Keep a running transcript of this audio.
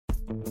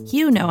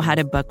You know how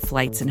to book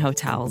flights and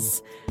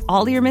hotels.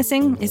 All you're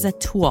missing is a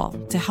tool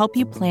to help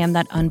you plan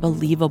that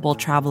unbelievable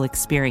travel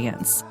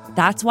experience.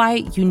 That's why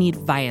you need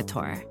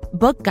Viator.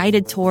 Book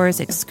guided tours,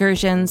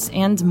 excursions,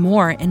 and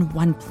more in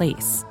one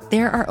place.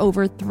 There are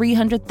over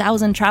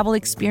 300,000 travel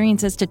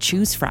experiences to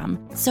choose from,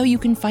 so you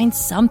can find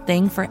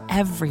something for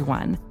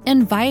everyone.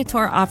 And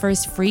Viator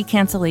offers free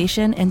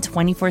cancellation and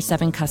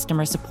 24/7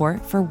 customer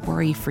support for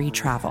worry-free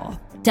travel.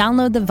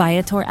 Download the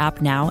Viator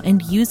app now and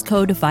use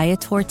code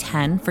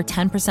Viator10 for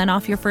 10%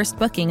 off your first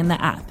booking in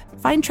the app.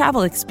 Find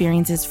travel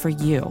experiences for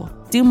you.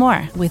 Do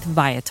more with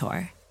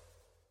Viator.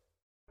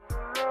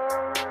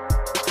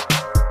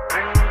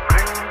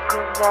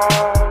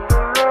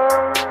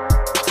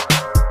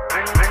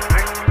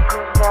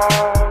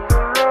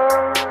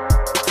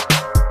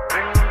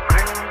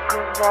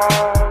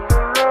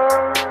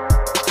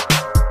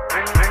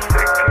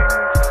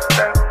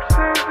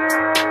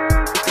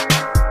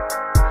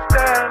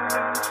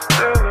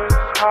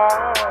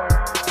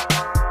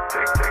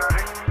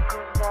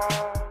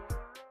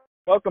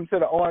 Welcome to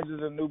the Orange is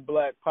the New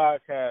Black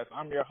podcast.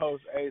 I'm your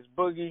host, Ace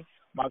Boogie.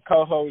 My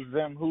co-host,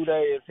 Zim Hude,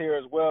 is here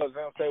as well.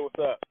 Zim, say what's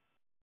up.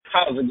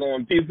 How's it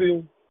going,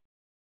 people?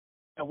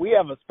 And we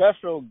have a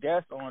special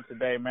guest on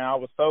today, man. I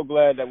was so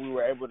glad that we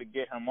were able to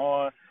get him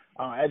on.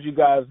 As you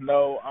guys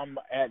know, I'm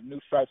at New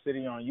Stripe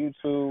City on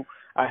YouTube.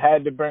 I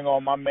had to bring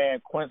on my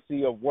man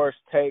Quincy of Worst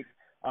Take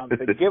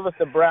to give us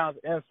the Browns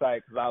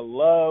insight, because I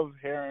love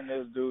hearing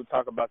this dude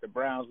talk about the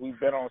Browns. We've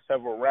been on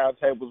several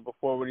roundtables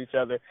before with each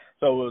other,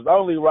 so it was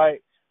only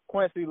right.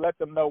 Quincy, let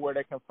them know where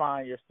they can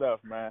find your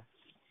stuff, man.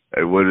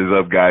 Hey, what is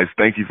up, guys?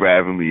 Thank you for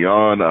having me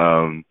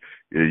on.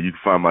 Yeah, you can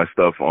find my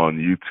stuff on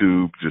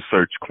YouTube. Just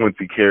search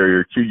Quincy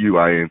Carrier, Quincy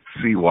Carrier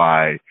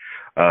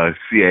on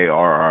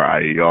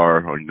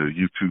the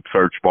YouTube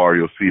search bar.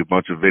 You'll see a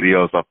bunch of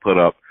videos I put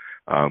up,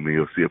 and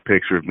you'll see a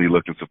picture of me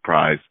looking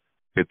surprised.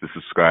 Hit the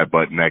subscribe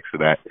button next to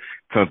that.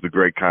 Tons of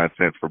great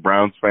content for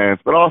Browns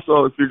fans, but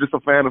also if you're just a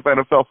fan of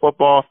NFL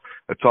football,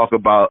 I talk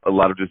about a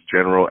lot of just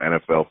general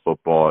NFL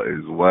football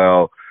as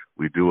well.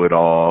 We do it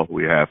all.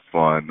 We have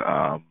fun,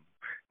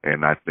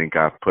 and I think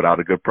I've put out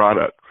a good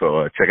product.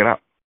 So check it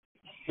out.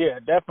 Yeah,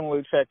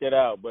 definitely check it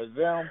out. But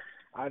Zim,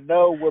 I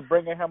know we're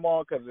bringing him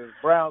on because it's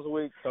Browns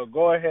week, so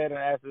go ahead and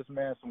ask this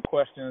man some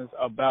questions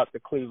about the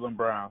Cleveland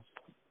Browns.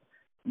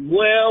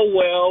 Well,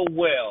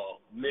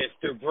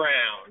 Mr.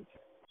 Brown.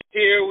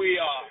 Here we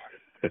are.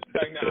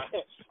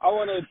 I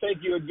want to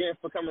thank you again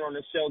for coming on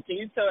the show. Can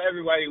you tell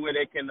everybody where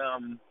they can,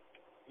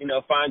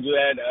 find you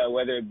at,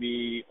 whether it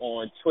be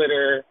on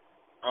Twitter?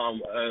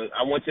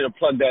 I want you to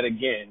plug that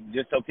again,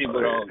 just so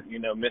people don't,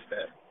 miss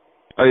that.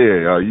 Oh,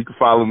 yeah. You can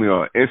follow me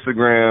on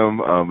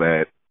Instagram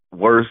at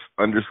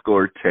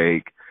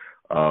worst_take.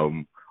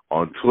 On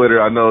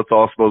Twitter, I know it's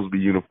all supposed to be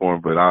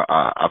uniform, but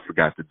I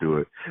forgot to do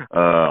it.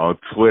 On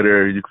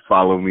Twitter, you can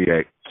follow me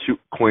at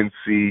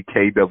Quincy,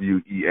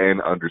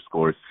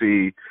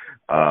 KWEN_C.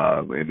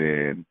 And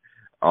then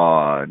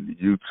on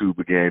YouTube,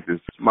 again, this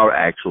is my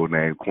actual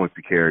name,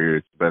 Quincy Carrier.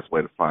 It's the best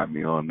way to find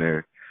me on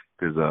there.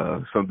 There's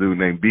some dude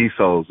named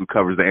B-Souls who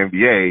covers the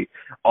NBA,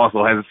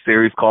 also has a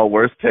series called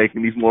Worst Take,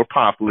 and he's more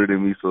popular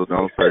than me, so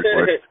don't search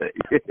Worst Take.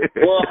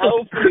 Well,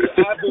 hopefully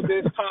after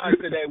this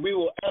time today, we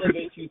will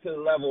elevate you to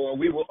the level, and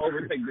we will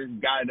overtake this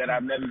guy that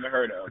I've never even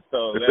heard of.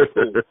 So that's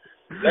cool.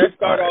 Let's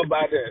start off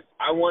by this.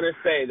 I want to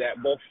say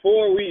that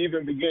before we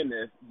even begin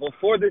this,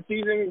 before the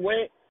season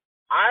went,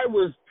 I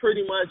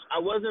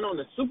wasn't on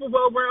the Super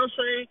Bowl Browns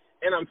train,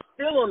 and I'm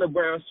still on the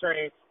Browns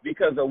train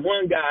because of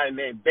one guy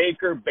named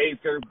Baker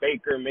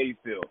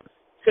Mayfield.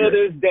 To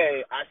this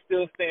day, I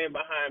still stand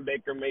behind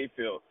Baker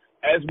Mayfield.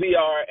 As we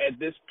are at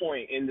this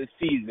point in the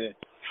season,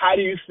 how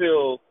do you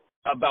feel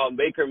about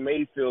Baker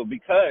Mayfield?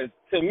 Because,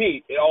 to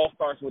me, it all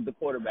starts with the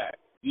quarterback.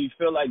 Do you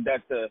feel like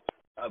that's a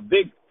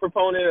big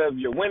proponent of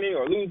your winning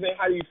or losing?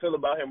 How do you feel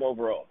about him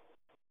overall?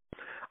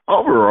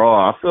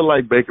 Overall, I feel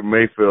like Baker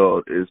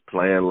Mayfield is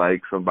playing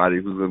like somebody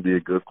who's going to be a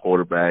good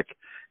quarterback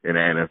in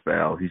the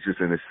NFL. He's just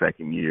in his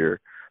second year.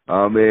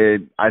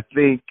 And I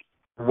think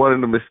one of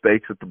the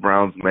mistakes that the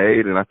Browns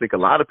made, and I think a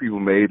lot of people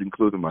made,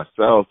 including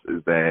myself,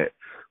 is that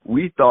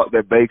we thought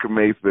that Baker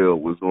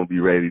Mayfield was going to be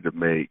ready to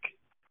make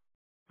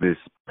this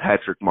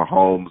Patrick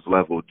Mahomes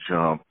level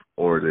jump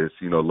or this,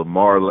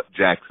 Lamar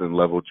Jackson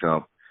level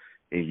jump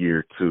in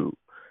year two.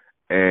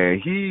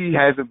 And he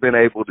hasn't been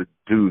able to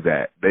do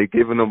that. They've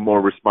given him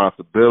more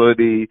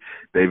responsibility.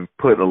 They've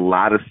put a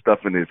lot of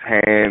stuff in his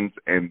hands,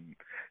 and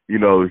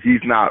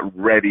he's not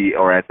ready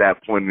or at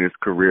that point in his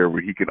career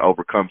where he can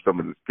overcome some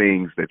of the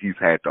things that he's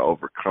had to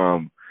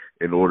overcome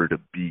in order to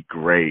be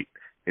great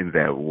in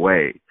that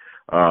way.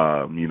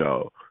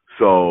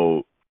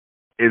 So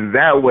in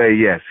that way,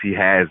 yes, he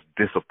has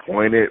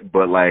disappointed,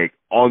 but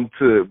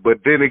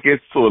then it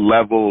gets to a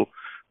level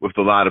with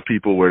a lot of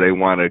people where they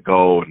want to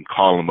go and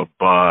call him a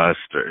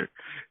bust or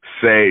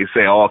say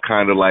all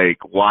kind of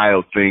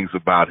wild things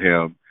about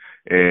him.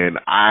 And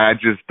I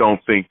just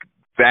don't think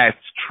that's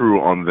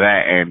true on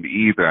that end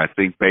either. I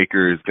think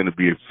Baker is going to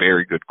be a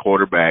very good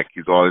quarterback.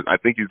 I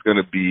think he's going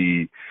to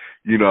be,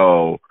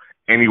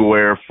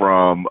 anywhere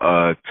from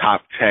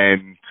top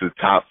 10 to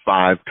top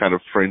 5 kind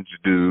of fringe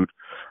dude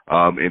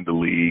in the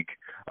league.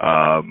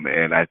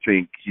 And I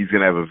think he's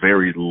going to have a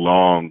very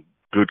long,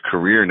 good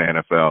career in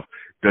the NFL.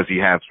 Does he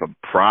have some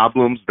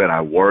problems that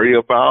I worry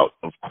about?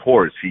 Of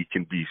course, he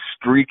can be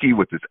streaky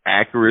with his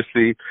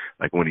accuracy.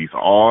 Like when he's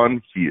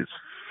on, he is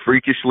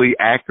freakishly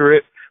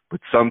accurate, but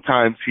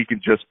sometimes he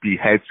can just be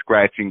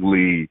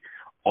head-scratchingly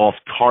off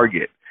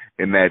target,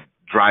 and that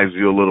drives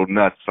you a little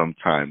nuts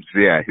sometimes.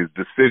 Yeah, his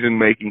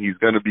decision-making, he's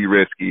going to be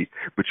risky,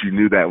 but you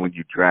knew that when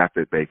you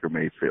drafted Baker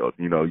Mayfield.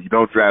 You know, you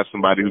don't draft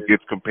somebody who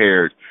gets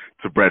compared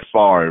to Brett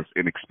Favre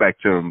and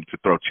expect him to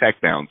throw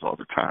checkdowns all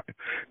the time.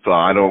 So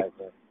I don't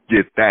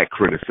get that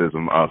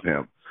criticism of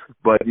him.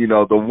 But, you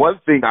know, the one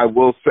thing I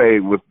will say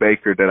with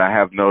Baker that I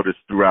have noticed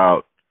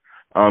throughout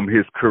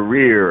his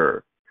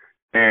career,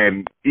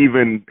 and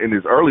even in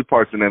his early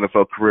parts in the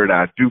NFL career, that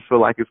I do feel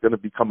like it's going to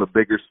become a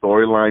bigger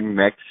storyline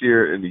next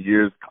year and the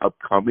years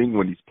upcoming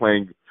when he's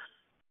playing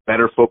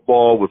better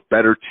football with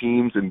better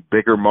teams and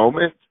bigger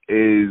moments,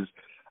 is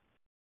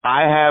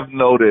I have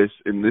noticed,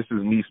 and this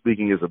is me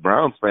speaking as a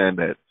Browns fan,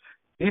 that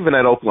even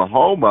at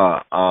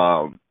Oklahoma,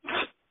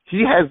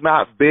 he has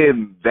not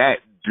been that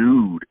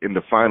dude in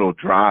the final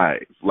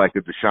drive like a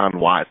Deshaun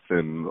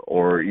Watson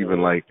or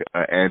even like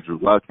Andrew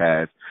Luck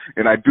has.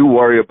 And I do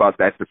worry about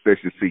that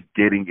deficiency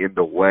getting in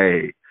the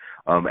way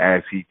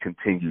as he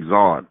continues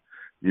on.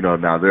 You know,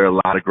 now there are a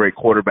lot of great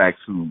quarterbacks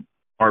who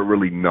aren't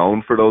really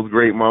known for those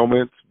great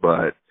moments,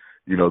 but,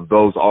 you know,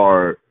 those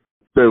are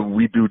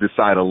we do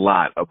decide a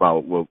lot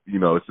about, well, you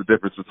know, it's the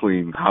difference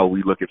between how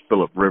we look at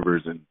Phillip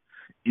Rivers and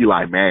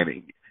Eli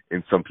Manning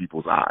in some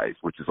people's eyes,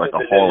 which is like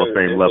a Hall of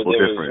Fame level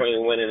difference.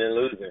 Between winning and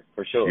losing,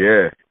 for sure.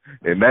 Yeah,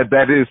 and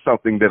that is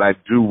something that I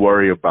do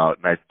worry about,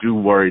 and I do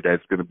worry that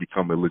it's going to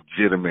become a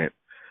legitimate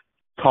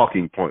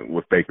talking point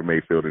with Baker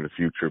Mayfield in the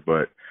future.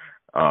 But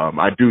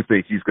I do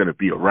think he's going to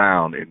be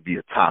around and be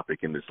a topic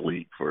in this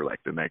league for like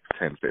the next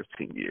 10,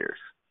 15 years.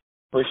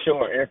 For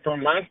sure. And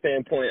from my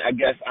standpoint, I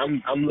guess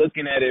I'm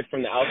looking at it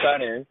from the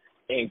outside in.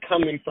 And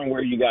coming from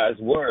where you guys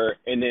were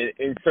and then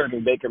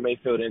inserting Baker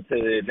Mayfield into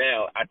it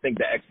now, I think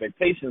the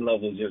expectation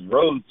level just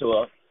rose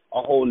to a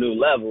whole new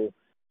level.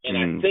 And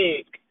I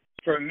think,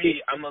 for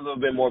me, I'm a little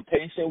bit more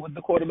patient with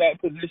the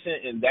quarterback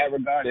position in that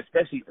regard,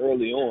 especially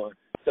early on.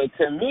 So,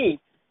 to me,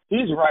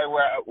 he's right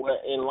where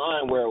in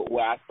line where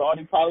I thought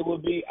he probably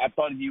would be. I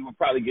thought he would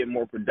probably get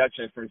more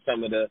production from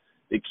some of the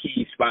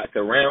key spots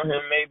around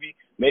him maybe.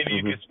 Maybe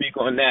you could speak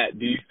on that.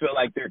 Do you feel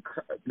like they're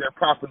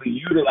properly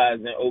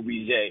utilizing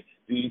OBJ?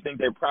 Do you think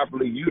they're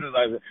properly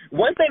utilizing?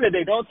 One thing that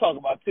they don't talk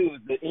about, too,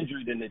 is the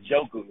injury to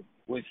Njoku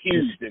was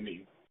huge to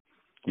me.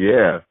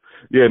 Yeah,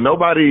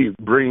 nobody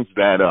brings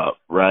that up,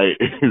 right?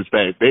 Is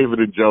that David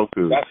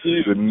Njoku,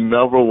 the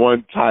number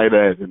one tight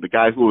end, and the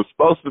guy who was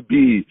supposed to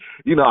be,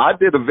 you know, I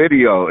did a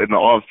video in the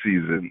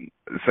offseason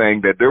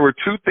saying that there were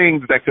two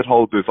things that could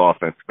hold this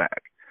offense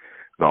back.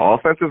 The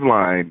offensive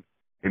line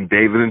and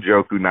David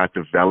Njoku not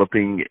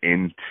developing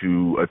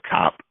into a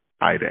top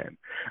tight end.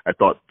 I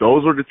thought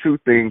those were the two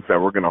things that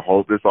were going to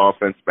hold this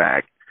offense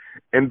back,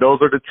 and those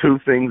are the two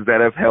things that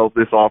have held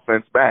this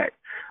offense back.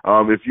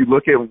 If you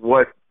look at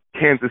what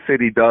Kansas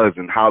City does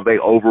and how they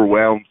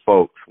overwhelmed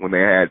folks when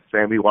they had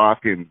Sammy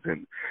Watkins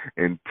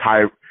and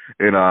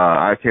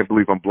I can't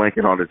believe I'm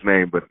blanking on his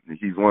name, but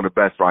he's one of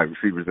the best wide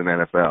receivers in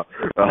the NFL.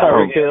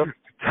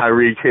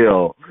 Tyreek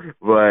Hill.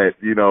 But,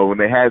 you know, when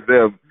they had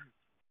them,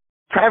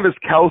 Travis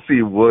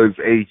Kelce was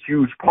a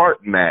huge part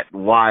in that.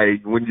 Why,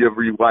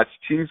 whenever you watch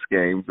Chiefs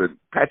games, and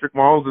Patrick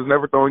Mahomes is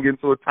never going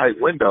into a tight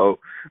window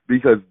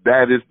because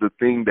that is the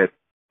thing that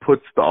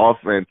puts the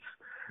offense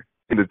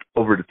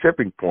over the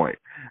tipping point.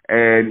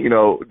 And, you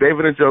know,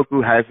 David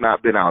Njoku has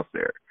not been out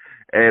there.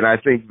 And I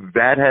think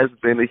that has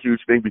been a huge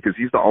thing because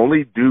he's the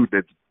only dude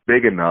that's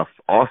big enough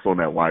also in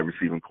that wide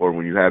receiving core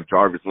when you have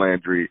Jarvis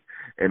Landry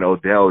and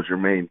Odell as your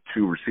main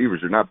two receivers.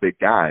 They're not big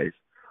guys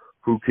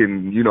who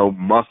can, you know,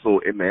 muscle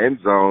in the end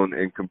zone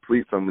and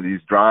complete some of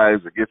these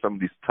drives or get some of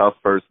these tough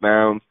first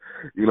downs.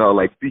 You know,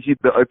 like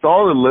it's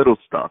all the little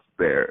stuff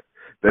there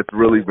that's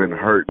really been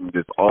hurting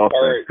this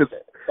offense.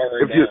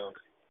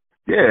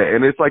 Yeah,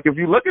 and it's like if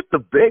you look at the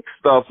big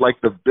stuff, like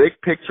the big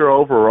picture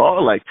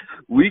overall, like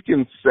we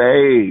can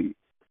say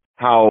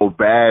how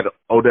bad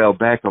Odell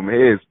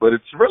Beckham is, but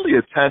it's really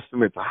a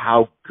testament to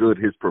how good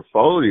his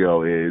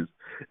portfolio is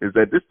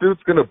that this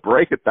dude's going to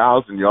break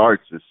 1,000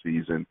 yards this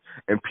season,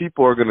 and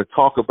people are going to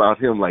talk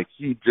about him like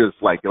he just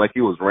like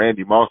he was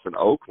Randy Moss in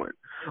Oakland.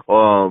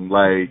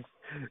 Like,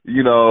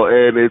 you know,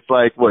 and it's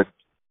like when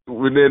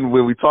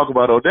we talk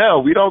about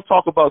Odell, we don't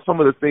talk about some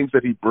of the things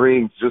that he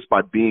brings just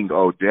by being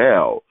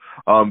Odell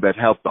that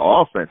help the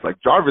offense.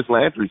 Like Jarvis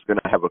Landry's going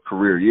to have a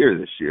career year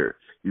this year.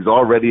 He's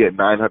already at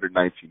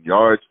 919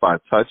 yards, 5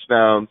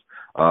 touchdowns.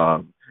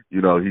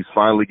 You know, he's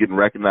finally getting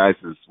recognized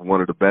as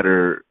one of the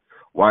better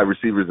wide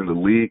receivers in the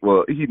league.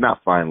 Well, he's not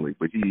finally,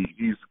 but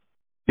he's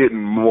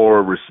getting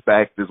more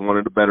respect as one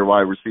of the better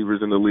wide receivers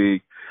in the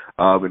league.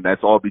 And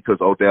that's all because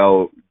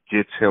Odell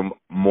gets him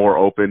more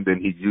open than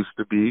he used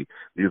to be.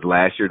 Because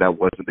last year that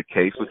wasn't the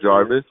case with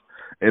Jarvis.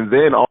 And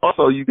then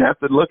also you have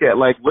to look at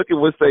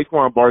what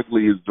Saquon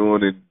Barkley is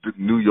doing in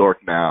New York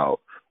now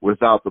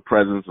without the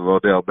presence of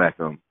Odell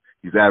Beckham.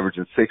 He's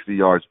averaging 60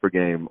 yards per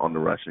game on the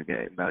rushing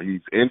game. Now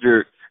he's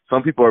injured.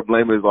 Some people are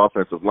blaming his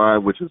offensive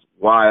line, which is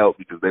wild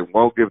because they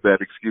won't give that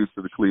excuse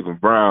to the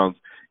Cleveland Browns,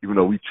 even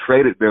though we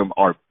traded them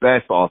our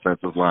best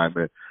offensive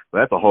lineman. But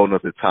that's a whole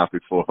nother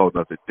topic for a whole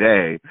nother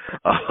day.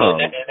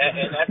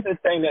 And that's the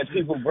thing that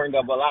people bring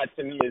up a lot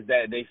to me is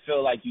that they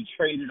feel like you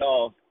traded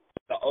off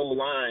the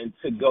O-line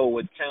to go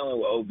with talent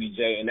with OBJ,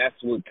 and that's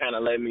what kind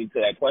of led me to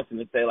that question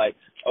to say, like,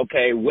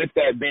 okay, with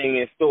that being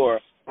in store,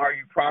 are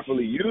you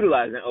properly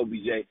utilizing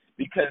OBJ?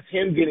 Because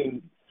him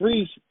getting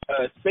free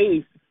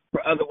space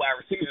for other wide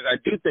receivers, I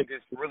do think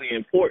it's really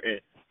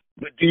important.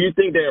 But do you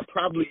think they're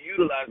properly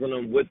utilizing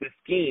them with the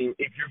scheme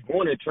if you're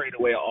going to trade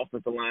away an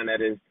offensive line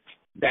that is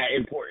that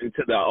important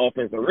to the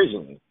offense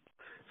originally?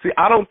 See,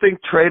 I don't think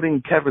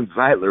trading Kevin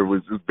Zeitler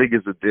was as big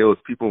as a deal as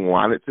people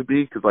want it to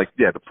be because,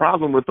 the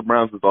problem with the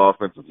Browns is the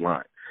offensive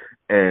line.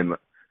 And,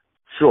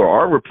 sure,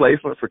 our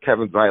replacement for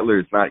Kevin Zeitler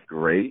is not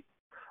great,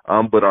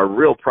 but our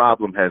real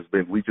problem has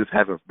been we just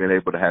haven't been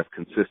able to have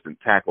consistent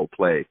tackle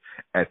play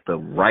at the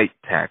right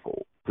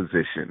tackle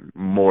position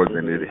more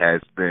than it has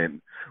been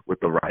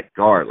with the right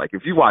guard. Like,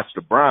 if you watch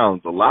the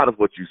Browns, a lot of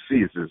what you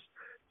see is just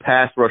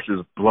pass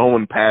rushers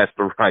blowing past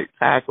the right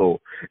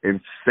tackle and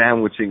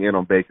sandwiching in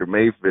on Baker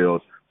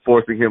Mayfield,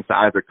 forcing him to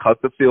either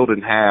cut the field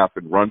in half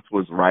and run to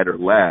his right or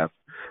left,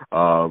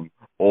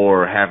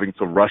 or having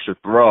to rush a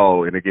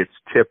throw and it gets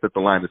tipped at the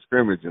line of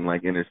scrimmage and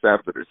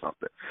intercepted or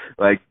something.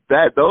 Like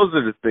that, those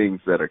are the things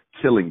that are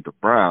killing the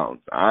Browns,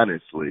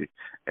 honestly.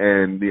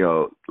 And,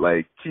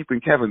 keeping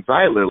Kevin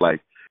Zeitler,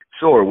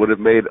 sure, would have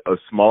made a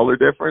smaller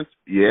difference.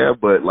 Yeah,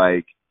 but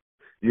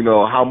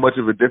how much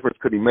of a difference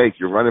could he make?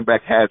 Your running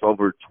back has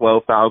over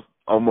 12,000,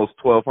 almost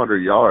 1,200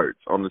 yards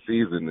on the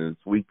season, and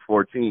it's week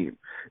 14.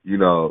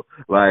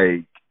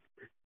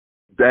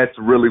 That's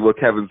really what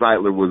Kevin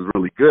Zeitler was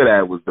really good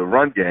at was the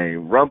run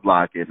game, run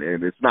blocking,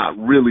 and it's not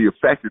really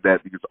affected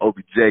that because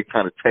OBJ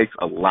kind of takes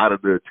a lot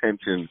of the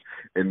attention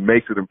and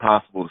makes it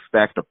impossible to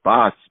stack the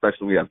box,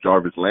 especially when you have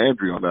Jarvis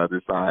Landry on the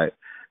other side.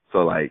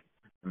 So,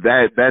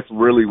 that's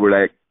really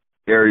where that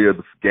area of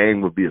the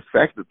game would be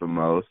affected the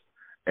most.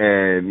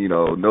 And,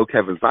 no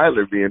Kevin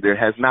Zeitler being there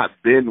has not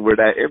been where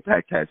that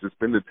impact has. It's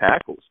been the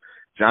tackles.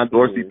 John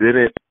Dorsey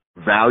didn't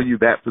value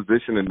that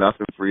position enough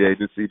in free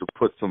agency to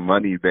put some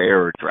money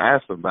there or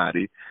draft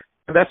somebody.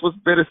 And that's what's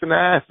bit us in the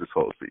ass this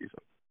whole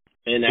season.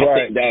 And I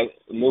think that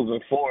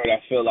moving forward,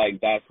 I feel like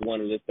that's one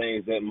of the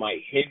things that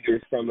might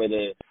hinder some of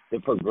the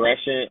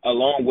progression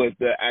along with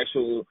the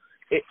actual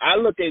I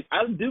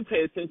do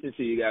pay attention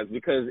to you guys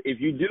because if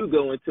you do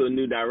go into a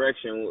new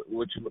direction,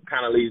 which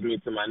kind of leads me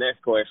to my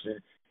next question,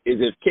 is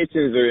if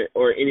Kitchens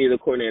or any of the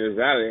coordinators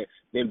out there,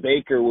 then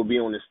Baker will be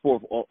on his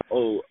fourth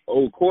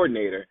O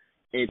coordinator.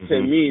 And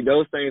to me,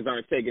 those things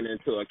aren't taken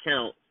into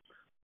account.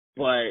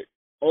 But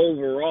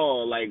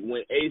overall,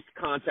 when Ace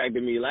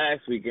contacted me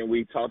last week and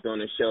we talked on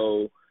the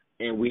show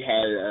and we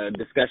had a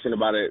discussion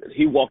about it,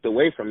 he walked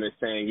away from it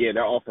saying, yeah,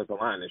 their offensive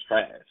line is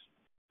trash.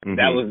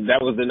 That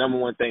was the number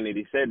one thing that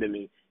he said to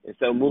me. And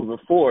so moving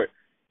forward,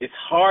 it's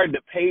hard to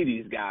pay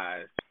these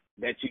guys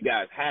that you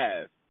guys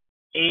have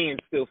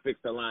and still fix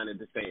the line at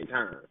the same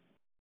time.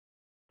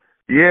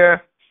 Yeah.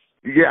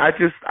 I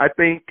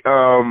think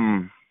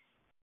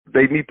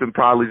they need to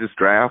probably just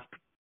draft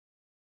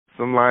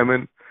some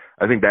linemen.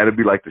 I think that'd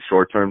be the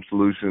short-term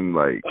solution.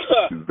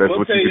 That's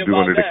what you can do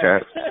under the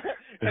cap.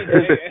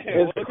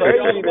 It's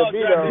crazy to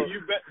me, though.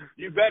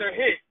 You better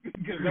hit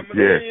because I'm going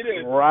to tell you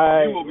this.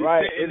 Right, you will be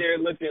sitting there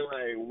looking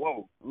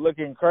whoa.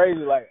 Looking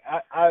crazy.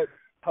 I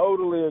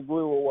totally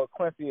agree with what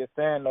Quincy is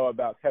saying, though,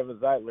 about Kevin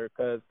Zeitler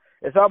because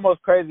it's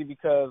almost crazy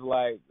because,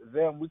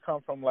 we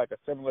come from, a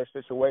similar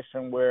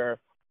situation where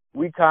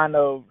we kind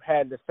of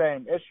had the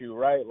same issue,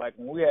 right?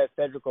 When we had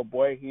Cedric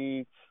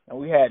Ogbuehi and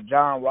we had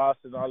John Ross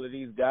and all of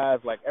these guys,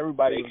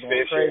 everybody was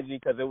going crazy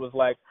because it was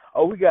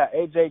we got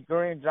A.J.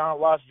 Green, John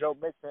Ross, Joe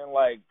Mixon,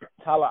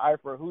 Tyler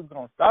Eifert, who's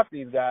going to stop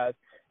these guys?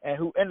 And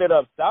who ended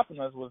up stopping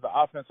us was the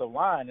offensive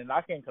line. And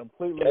I can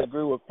completely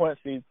agree with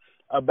Quincy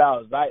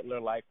about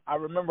Zeitler. I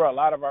remember a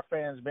lot of our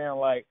fans being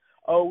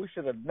we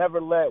should have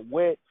never let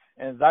Witt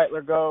and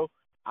Zeitler go.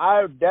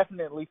 I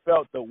definitely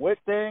felt the Witt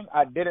thing.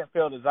 I didn't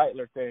feel the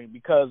Zeitler thing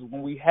because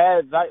when we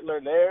had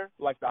Zeitler there,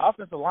 the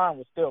offensive line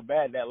was still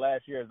bad that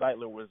last year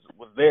Zeitler was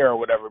there or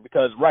whatever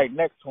because right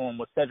next to him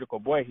was Cedric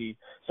Ogbuehi.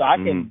 So I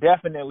can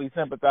definitely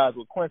sympathize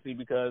with Quincy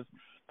because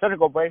Cedric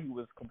Ogbuehi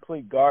was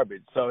complete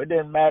garbage. So it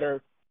didn't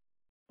matter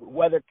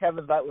whether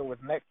Kevin Zeitler was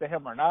next to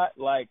him or not.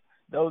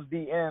 Those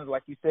DNs,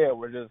 like you said,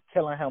 were just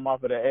killing him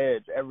off of the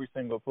edge every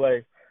single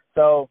play.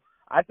 So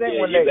I think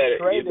when they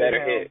traded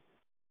him,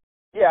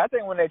 I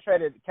think when they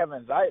traded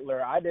Kevin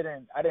Zeitler, I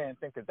didn't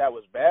think that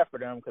was bad for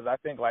them because I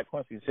think, like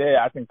Quincy said,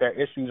 I think their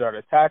issues are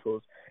the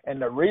tackles. And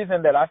the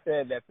reason that I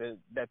said that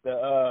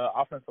the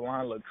offensive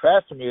line looked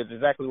trash to me is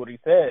exactly what he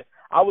said.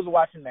 I was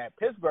watching that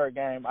Pittsburgh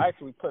game. I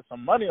actually put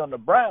some money on the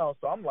Browns,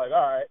 so I'm all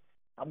right,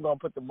 I'm gonna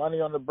put the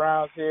money on the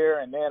Browns here.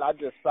 And then I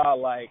just saw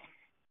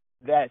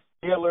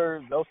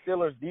those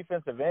Steelers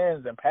defensive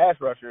ends and pass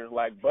rushers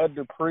like Bud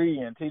Dupree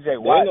and T.J.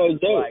 Watt.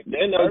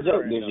 They're no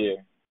joke this year.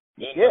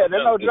 They're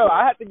no joke.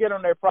 I have to get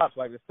on their props.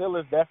 Like, the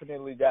Steelers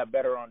definitely got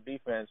better on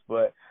defense,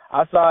 but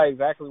I saw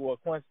exactly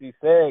what Quincy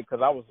said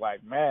because I was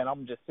like, man,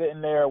 I'm just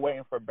sitting there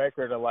waiting for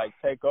Baker to, like,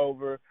 take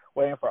over,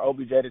 waiting for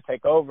OBJ to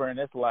take over, and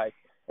it's like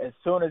as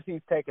soon as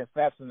he's taking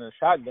snaps in the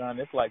shotgun,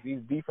 it's like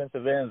these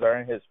defensive ends are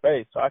in his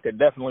face. So I could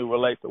definitely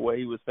relate to what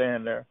he was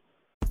saying there.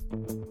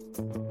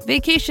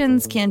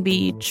 Vacations can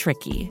be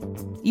tricky.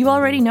 You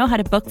already know how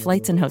to book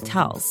flights and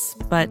hotels,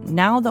 but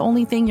now the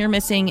only thing you're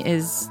missing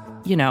is,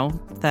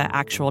 the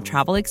actual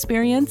travel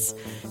experience.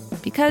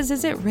 Because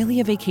is it really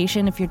a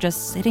vacation if you're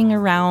just sitting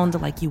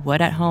around like you would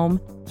at home?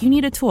 You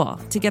need a tool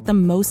to get the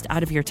most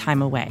out of your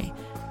time away.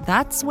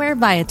 That's where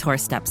Viator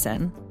steps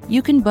in.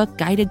 You can book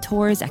guided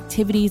tours,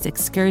 activities,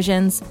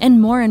 excursions,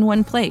 and more in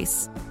one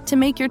place to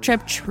make your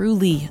trip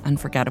truly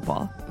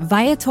unforgettable.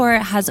 Viator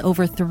has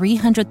over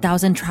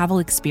 300,000 travel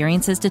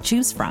experiences to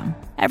choose from.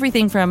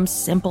 Everything from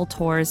simple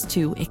tours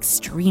to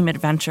extreme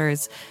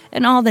adventures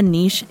and all the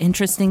niche,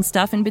 interesting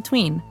stuff in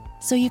between.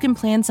 So you can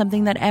plan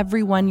something that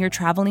everyone you're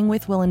traveling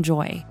with will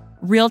enjoy.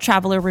 Real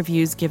traveler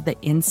reviews give the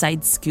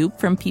inside scoop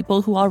from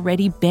people who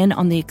already been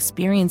on the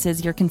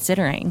experiences you're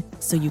considering,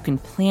 so you can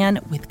plan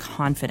with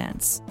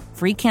confidence.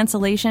 Free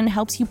cancellation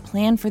helps you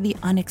plan for the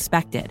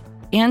unexpected.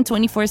 And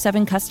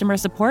 24/7 customer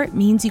support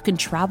means you can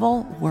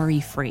travel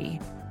worry-free.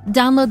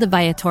 Download the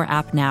Viator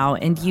app now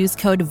and use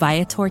code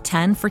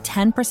Viator10 for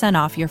 10%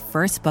 off your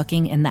first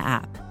booking in the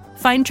app.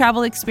 Find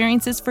travel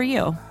experiences for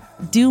you.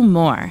 Do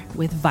more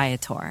with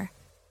Viator.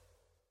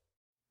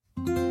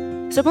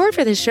 Support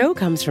for this show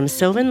comes from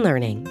Sylvan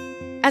Learning.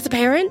 As a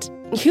parent,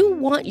 you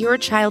want your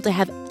child to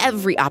have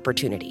every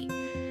opportunity,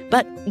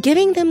 but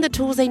giving them the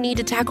tools they need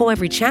to tackle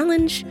every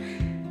challenge,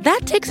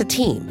 that takes a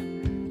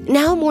team.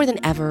 Now more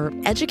than ever,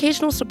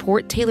 educational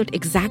support tailored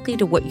exactly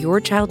to what your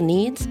child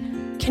needs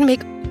can make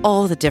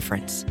all the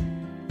difference.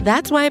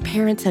 That's why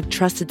parents have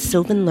trusted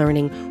Sylvan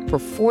Learning for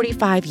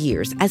 45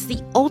 years as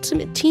the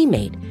ultimate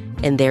teammate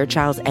in their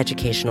child's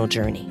educational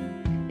journey,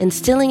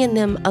 instilling in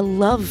them a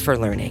love for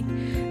learning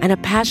and a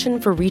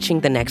passion for reaching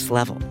the next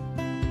level.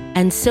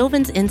 And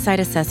Sylvan's Insight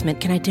Assessment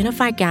can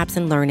identify gaps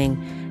in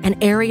learning and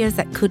areas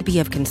that could be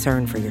of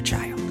concern for your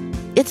child.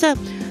 It's a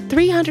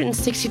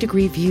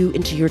 360-degree view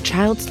into your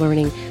child's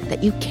learning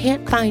that you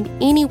can't find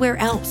anywhere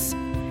else,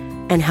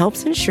 and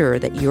helps ensure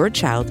that your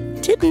child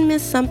didn't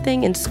miss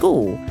something in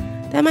school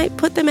that might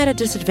put them at a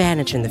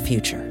disadvantage in the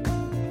future.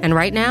 And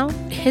right now,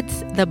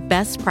 it's the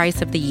best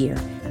price of the year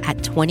at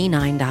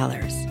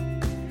 $29.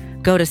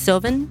 Go to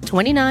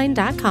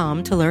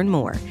sylvan29.com to learn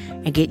more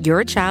and get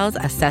your child's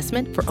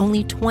assessment for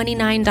only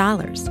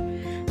 $29.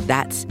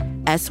 That's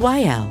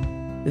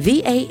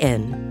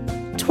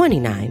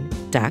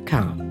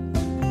SYLVAN29.com.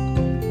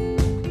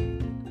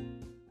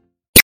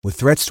 With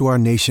threats to our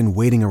nation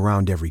waiting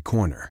around every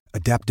corner,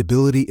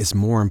 adaptability is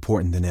more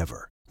important than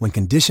ever. When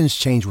conditions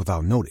change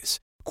without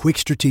notice, quick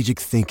strategic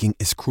thinking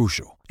is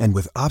crucial. And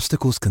with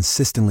obstacles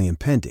consistently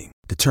impending,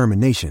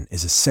 determination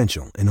is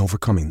essential in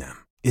overcoming them.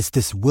 It's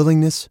this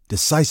willingness,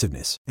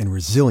 decisiveness, and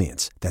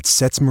resilience that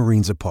sets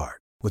Marines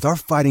apart. With our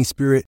fighting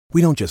spirit,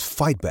 we don't just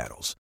fight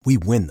battles, we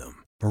win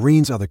them.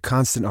 Marines are the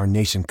constant our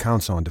nation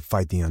counts on to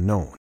fight the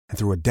unknown. And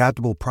through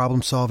adaptable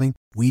problem solving,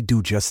 we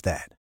do just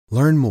that.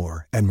 Learn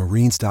more at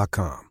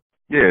Marines.com.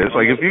 Yeah, it's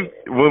like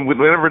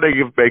whenever they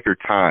give Baker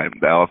time,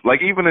 Dallas,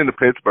 like even in the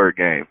Pittsburgh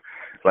game,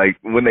 like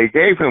when they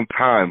gave him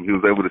time, he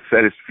was able to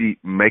set his feet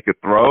and make a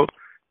throw.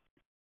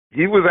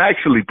 He was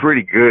actually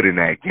pretty good in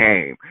that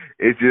game.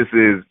 It just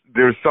is,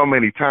 there's so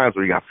many times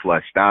where he got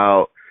flushed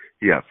out,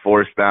 he got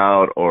forced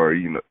out, or,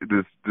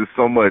 there's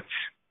so much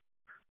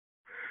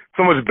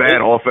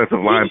bad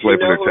offensive line play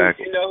for the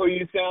tackle. You know who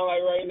you sound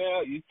like right now?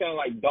 You sound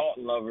like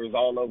Dalton lovers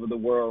all over the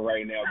world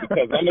right now.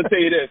 Because I'm going to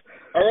tell you this.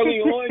 Early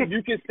on,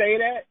 you can say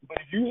that, but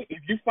if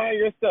you find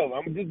yourself,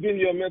 I'm just giving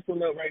you a mental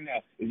note right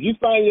now. If you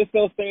find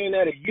yourself saying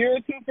that a year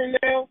or two from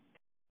now,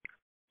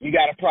 you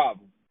got a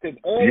problem. Because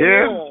early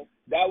on,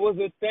 that was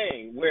a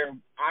thing where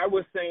I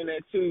was saying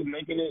that too,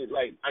 making it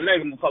like, I'm not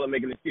even going to call it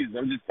making excuses.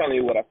 I'm just telling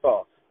you what I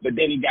saw. But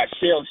then he got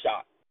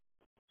shell-shocked.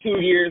 2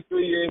 years,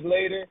 3 years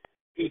later,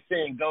 he's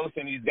saying ghosts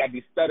and he's got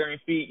these stuttering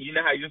feet. You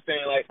know how you're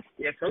saying, like,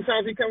 yeah,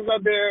 sometimes he comes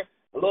up there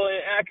a little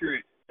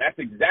inaccurate. That's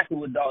exactly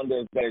what Dalton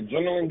does. That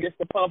adrenaline gets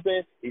to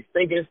pumping. He's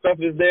thinking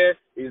stuff is there.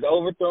 He's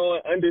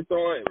overthrowing,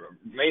 underthrowing,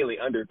 mainly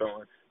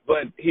underthrowing.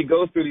 But he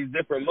goes through these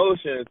different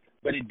motions.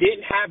 But it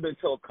didn't happen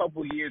until a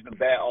couple years of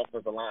bad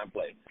offensive line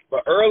play.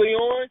 But early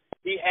on,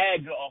 he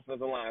had good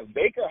offensive lines.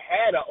 Baker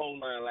had an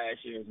O-line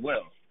last year as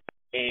well.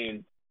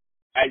 And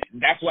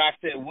that's why I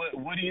said,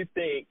 what do you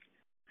think?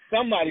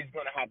 Somebody's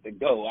going to have to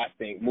go, I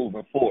think,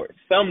 moving forward.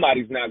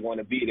 Somebody's not going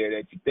to be there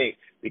that you think.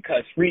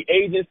 Because free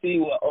agency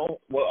with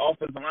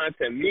offensive line,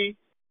 to me,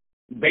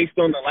 based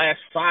on the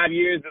last 5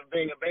 years of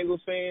being a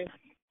Bengals fan,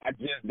 I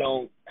just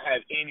don't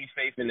have any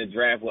faith in the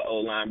draft with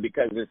O-line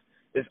because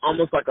it's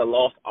almost like a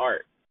lost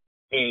art.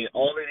 And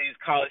all of these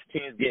college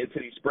teams get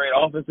into these spread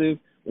offenses.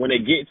 When they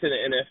get to the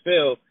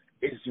NFL,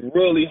 it's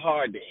really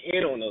hard to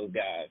hit on those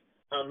guys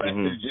unless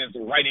it's just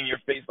right in your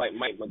face like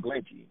Mike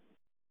McGlinchey.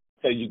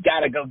 So you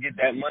got to go get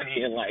that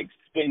money and, like,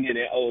 spend it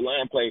in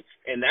O-line play.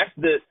 And that's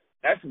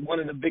one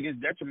of the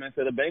biggest detriments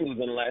of the Bengals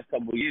in the last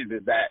couple of years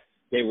is that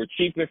they were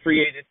cheap in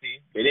free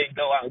agency. They didn't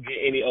go out and get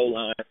any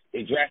O-line.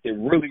 They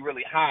drafted really,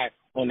 really high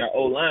on their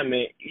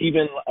O-lineman,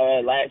 even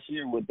last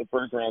year with the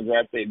first-round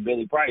draft pick,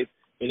 Billy Price,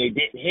 and they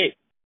didn't hit.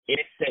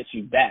 It sets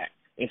you back.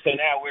 And so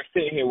now we're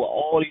sitting here with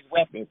all these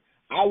weapons.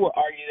 I would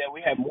argue that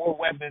we have more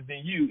weapons than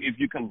you if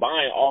you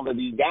combine all of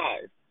these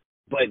guys.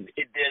 But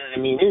it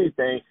doesn't mean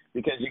anything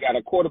because you got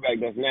a quarterback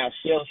that's now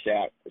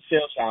shell-shocked,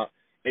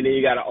 and then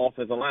you got an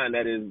offensive line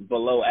that is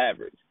below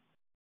average.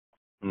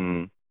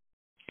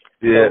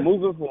 Yeah. So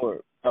moving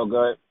forward. Oh,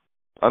 go ahead.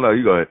 Oh, no,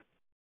 you go ahead.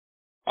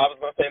 I was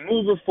going to say,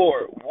 moving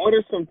forward, what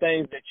are some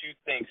things that you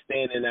think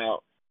standing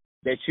out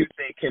that you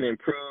think can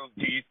improve?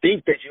 Do you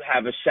think that you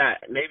have a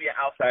shot, maybe an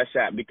outside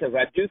shot? Because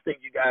I do think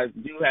you guys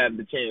do have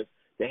the chance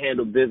to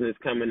handle business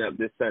coming up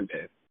this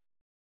Sunday.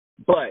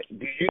 But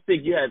do you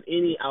think you have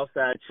any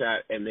outside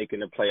shot at making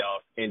the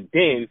playoffs? And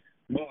then,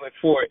 moving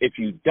forward, if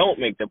you don't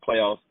make the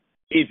playoffs,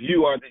 if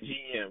you are the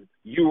GM,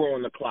 you are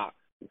on the clock,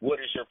 what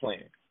is your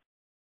plan?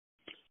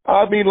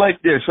 I mean,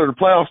 so the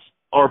playoffs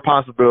are a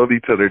possibility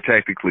till they're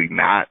technically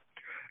not.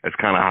 That's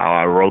kind of how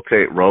I roll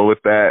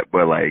with that.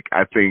 But, I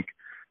think,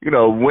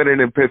 winning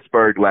in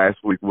Pittsburgh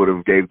last week would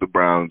have gave the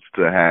Browns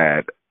to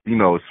have,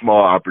 a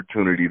small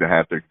opportunity to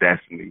have their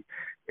destiny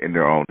in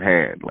their own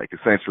hand.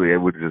 Essentially, they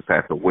would just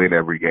have to win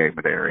every game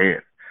that they're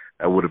in.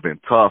 That would have been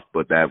tough,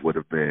 but that would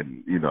have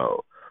been,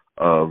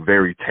 a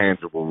very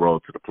tangible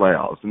road to the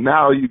playoffs.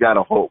 Now you got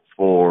to hope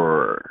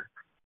for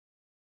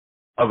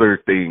other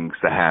things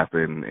to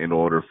happen in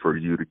order for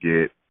you to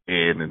get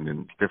in and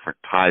then different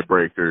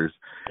tiebreakers.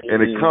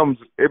 And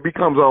it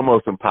becomes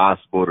almost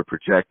impossible to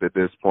project at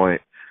this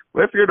point.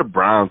 But if you're the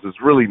Browns, there's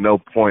really no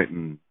point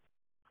in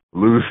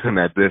losing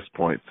at this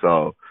point.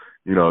 So,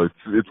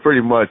 it's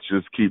pretty much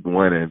just keep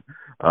winning.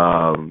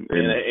 And finish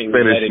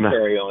let it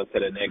carry on to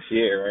the next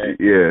year, right?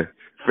 Yeah.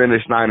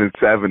 Finish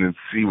 9-7 and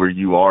see where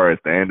you are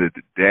at the end of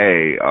the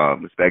day.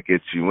 If that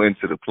gets you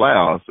into the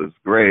playoffs, it's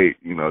great.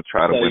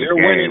 Try to win a game. So you're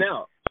winning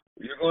out.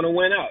 You're going to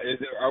win out.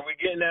 Are we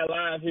getting that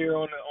live here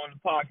on the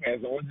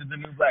podcast, or is it the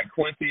new Black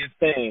Quincy is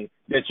saying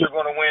that you're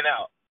going to win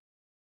out?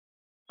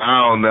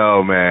 I don't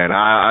know, man.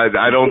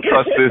 I don't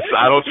trust this.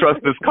 I don't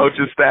trust this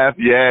coaching staff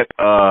yet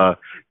to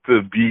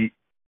beat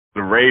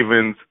the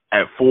Ravens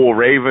at full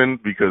Raven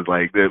because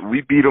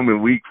we beat them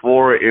in Week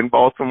 4 in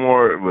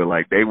Baltimore, but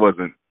they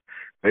wasn't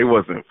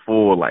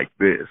full like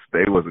this.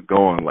 They wasn't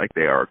going like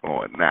they are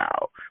going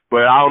now.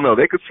 But I don't know.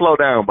 They could slow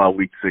down by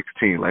Week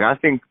 16. I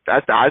think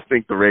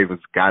the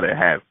Ravens got to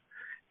have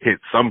hit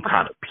some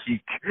kind of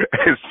peak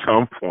at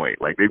some point.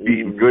 They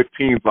beating good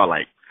teams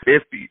by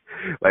 50.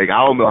 I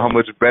don't know how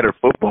much better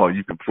football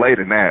you can play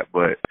than that,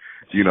 but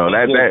maybe you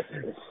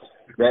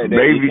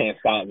can't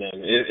stop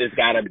them. It's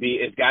gotta be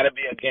a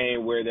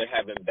game where they're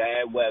having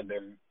bad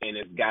weather, and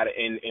it's gotta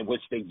in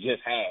which they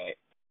just had.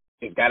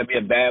 It's got to be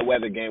a bad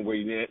weather game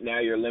where now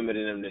you're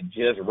limiting them to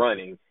just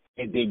running,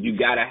 and then you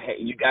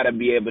gotta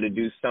be able to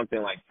do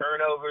something like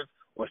turnovers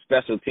or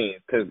special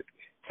teams because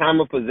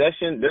time of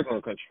possession they're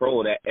going to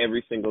control that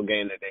every single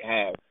game that they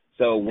have.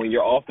 So when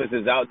your offense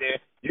is out there,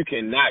 you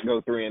cannot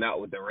go 3 and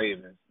out with the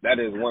Ravens. That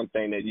is one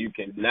thing that you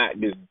cannot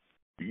do.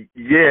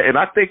 Yeah, and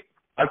I think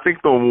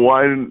the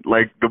one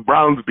the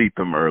Browns beat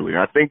them early.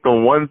 I think the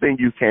one thing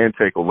you can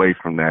take away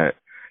from that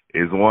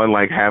is one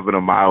having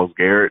a Myles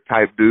Garrett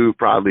type dude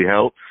probably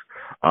helps.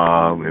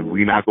 And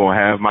we're not going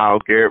to have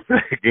Myles Garrett for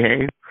that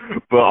game.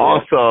 But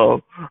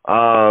also,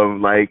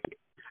 I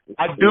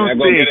do I'm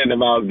going to get into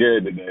Myles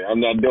Garrett today. I'm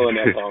not doing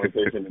that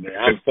conversation today.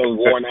 I'm so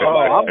worn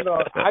out.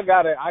 I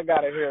gotta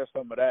hear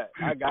some of that.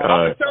 I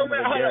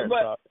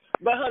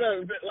hold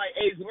on,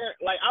 Ace,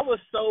 I was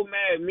so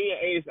mad. Me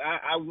and Ace,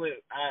 I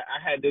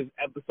had this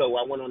episode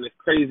where I went on this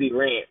crazy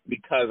rant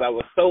because I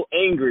was so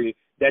angry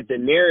that the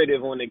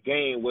narrative on the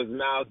game was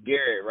Myles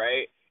Garrett,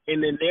 right?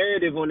 And the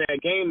narrative on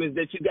that game is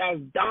that you guys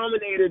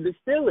dominated the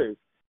Steelers.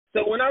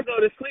 So when I go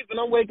to sleep and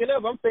I'm waking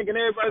up, I'm thinking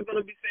everybody's going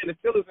to be saying the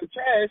Steelers are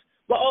trash,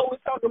 but all we're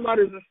talking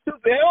about is a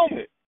stupid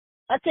helmet.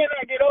 I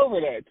cannot get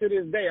over that to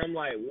this day. I'm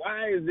like,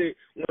 why is it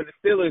when the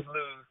Steelers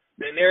lose,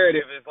 the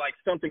narrative is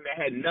something that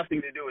had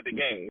nothing to do with the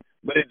game?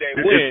 But if they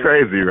win, it's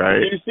crazy,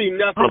 right? You see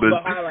nothing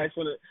but highlights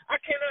from it.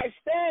 I cannot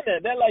stand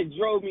that. That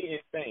drove me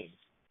insane.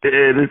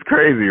 And it's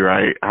crazy,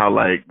 right? How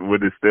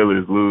when the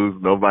Steelers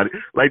lose, nobody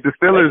the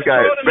Steelers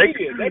guys.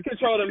 They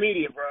control the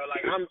media, bro.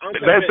 I'm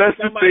that's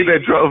the thing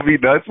that drove me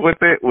nuts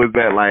with it was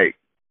that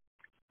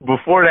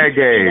before that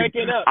game,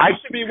 you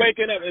should be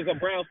waking up as a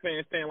Browns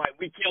fan saying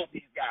we killed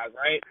these guys,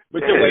 right?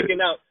 But you're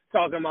waking up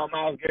talking about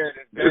Myles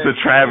Garrett. It's a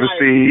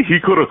travesty. He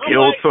could have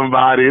killed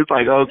somebody. It's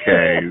like,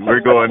 okay,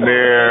 we're going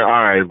there.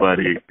 All right,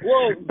 buddy.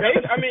 Well,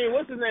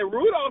 what's his name?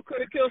 Rudolph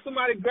could have killed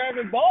somebody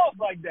grabbing balls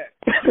like that.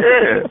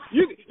 Yeah.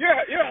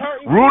 You're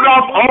hurting.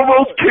 Rudolph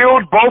almost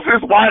killed both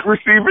his wide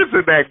receivers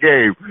in that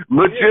game.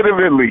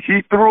 Legitimately.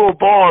 He threw a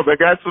ball that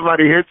got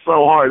somebody hit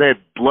so hard that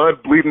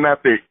blood bleeding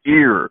out their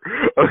ear.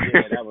 Okay.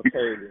 Yeah, that was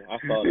crazy. I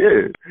saw that.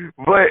 Yeah.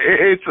 But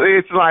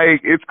it's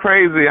like, it's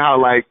crazy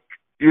how, like,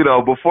 you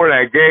know, before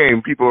that game,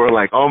 people were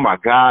like, oh, my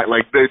God.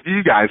 Like,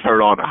 you guys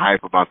heard all the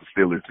hype about the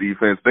Steelers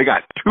defense. They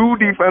got 2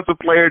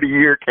 Defensive Player of the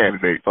Year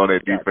candidates on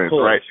that defense,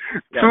 right?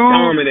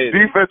 2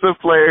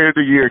 Defensive Player of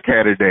the Year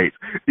candidates.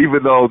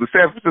 Even though the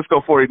San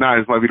Francisco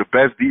 49ers might be the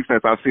best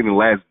defense I've seen in the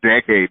last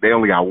decade, they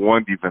only got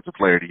 1 Defensive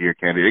Player of the Year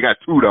candidate. They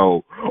got 2,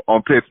 though,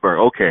 on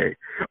Pittsburgh. Okay.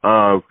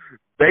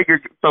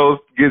 Baker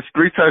gets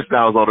 3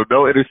 touchdowns on him,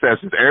 no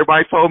interceptions.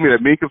 Everybody told me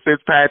that Minkah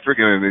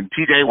Fitzpatrick and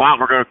T.J. Watt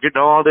were going to get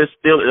all this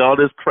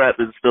crap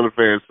that the Steelers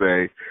fans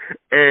say,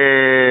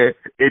 and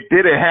it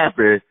didn't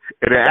happen.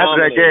 And then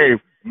after that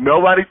game,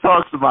 nobody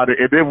talks about it.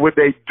 And then when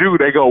they do,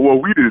 they go, "Well,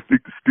 we didn't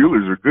think the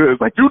Steelers are good." It's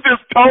like, you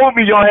just told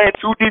me y'all had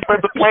 2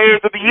 Defensive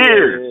Players of the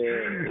Year.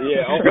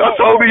 Yeah. Y'all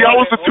told me y'all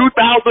was the 2000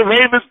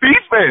 Ravens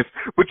defense,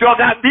 but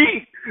y'all got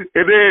beat.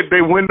 And then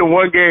they win the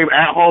 1 game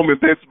at home in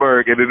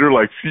Pittsburgh, and then they're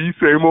like, "See,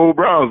 same old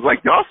Browns."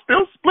 Like, y'all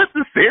still split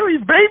the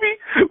series, baby.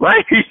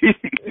 Like,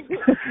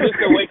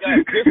 just to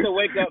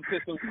wake up to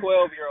some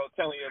 12-year-olds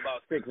telling you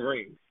about 6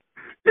 rings.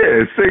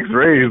 Yeah, 6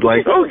 rings.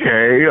 Like,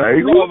 okay,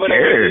 like, who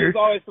cares? There's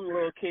always some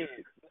little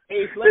kids.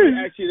 Ace, let me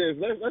ask you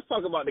this. Let's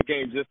talk about the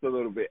game just a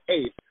little bit.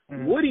 Ace,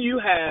 what do you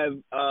have?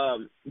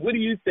 What do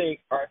you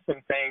think are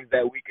some things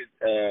that we could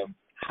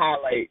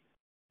highlight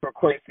for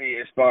Quincy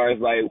as far as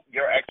like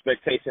your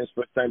expectations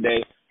for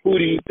Sunday? Who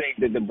do you think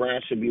that the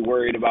Browns should be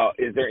worried about?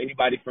 Is there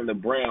anybody from the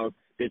Browns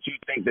that you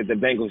think that the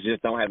Bengals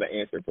just don't have an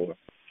answer for?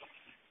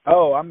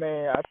 Oh, I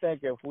mean, I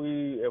think if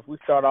we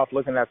start off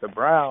looking at the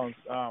Browns,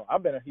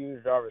 I've been a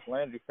huge Jarvis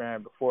Landry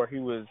fan before he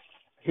was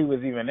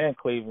even in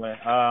Cleveland.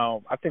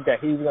 I think that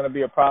he's going to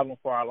be a problem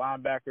for our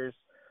linebackers.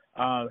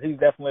 He's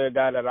definitely a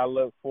guy that I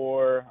look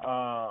for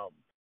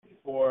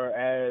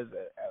as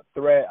a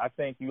threat. I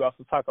think you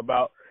also talk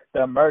about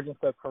the emergence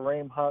of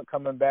Kareem Hunt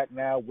coming back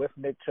now with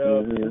Nick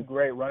Chubb, 2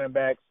 great running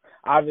backs.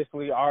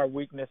 Obviously, our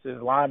weakness is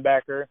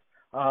linebacker.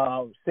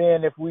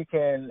 Seeing if we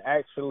can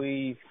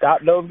actually stop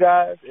those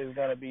guys is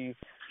going to be,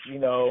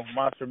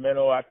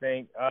 monumental. I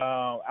think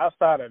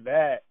outside of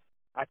that,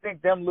 I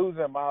think them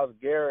losing Myles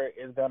Garrett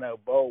is going to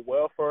bode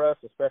well for us,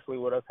 especially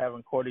with us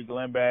having Cordy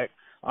Glenn back.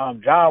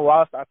 John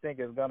Ross, I think,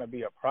 is going to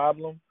be a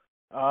problem.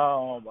 A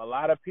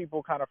lot of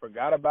people kind of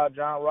forgot about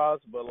John Ross,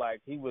 but,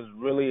 like, he was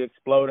really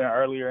exploding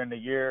earlier in the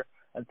year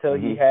until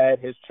he had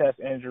his chest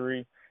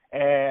injury.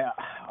 And,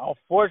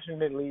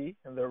 unfortunately,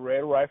 the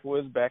Red Rifle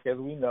is back, as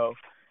we know.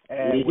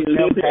 And with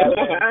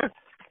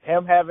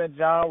him having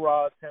John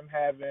Ross, him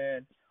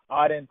having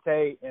Auden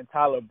Tate and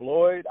Tyler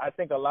Boyd, I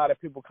think a lot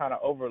of people kind of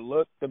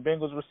overlook the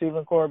Bengals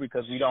receiving core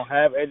because we don't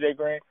have AJ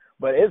Green,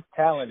 but it's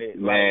talented.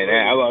 Man,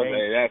 I was going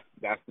to say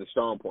that's the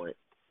strong point.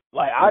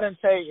 Like, Auden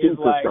Tate is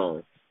like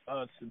strong.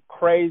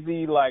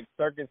 Crazy, like,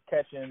 circus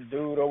catching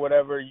dude or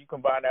whatever. You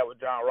combine that with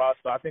John Ross,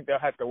 so I think they'll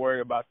have to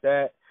worry about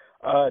that.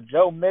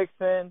 Joe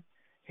Mixon,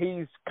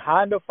 he's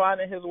kind of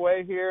finding his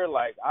way here.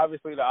 Like,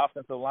 obviously the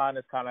offensive line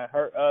has kind of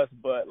hurt us,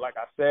 but like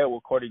I said,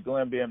 with Cordy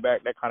Glenn being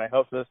back, that kind of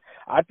helps us.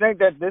 I think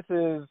that this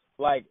is,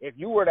 like, if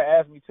you were to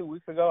ask me 2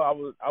 weeks ago,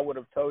 I would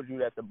have told you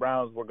that the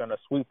Browns were going to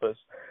sweep us.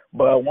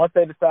 But once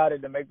they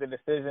decided to make the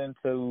decision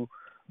to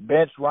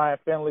bench Ryan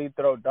Finley,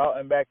 throw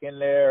Dalton back in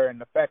there,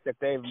 and the fact that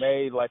they've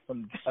made, like,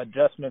 some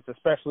adjustments,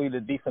 especially the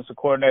defensive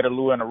coordinator,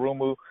 Lou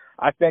Anarumo,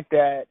 I think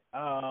that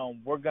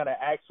we're going to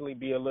actually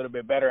be a little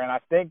bit better. And I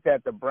think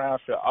that the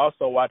Browns should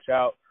also watch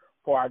out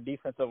for our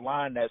defensive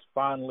line that's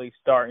finally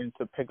starting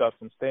to pick up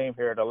some steam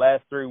here. The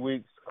last 3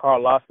 weeks,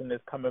 Carl Lawson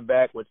is coming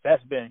back, which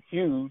that's been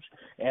huge.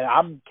 And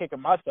I'm kicking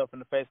myself in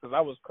the face because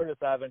I was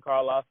criticizing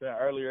Carl Lawson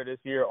earlier this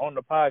year on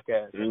the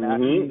podcast. And now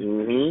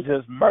he's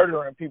just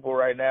murdering people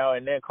right now.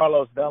 And then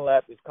Carlos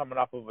Dunlap is coming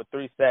off of a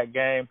 3-sack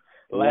game.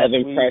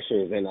 11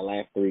 pressures in the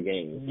last 3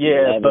 games.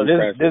 Yeah, so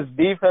this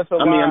defensive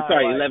line. I'm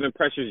sorry, 11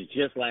 pressures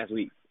just last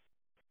week.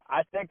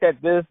 I think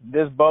that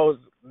this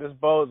bodes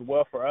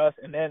well for us.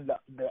 And then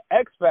the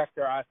X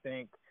factor, I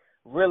think,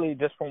 really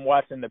just from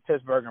watching the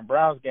Pittsburgh and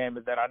Browns game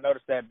is that I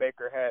noticed that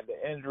Baker had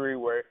the injury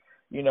where,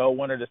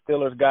 one of the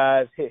Steelers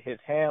guys hit his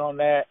hand on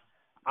that.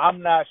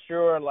 I'm not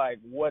sure, like,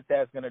 what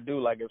that's going to do.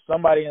 Like, if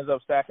somebody ends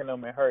up sacking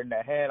him and hurting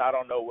that hand, I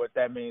don't know what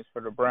that means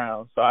for the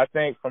Browns. So I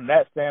think from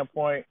that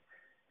standpoint,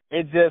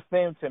 it just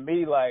seemed to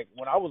me like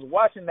when I was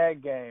watching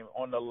that game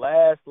on the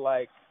last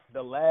drive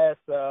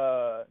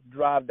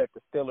that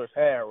the Steelers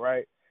had,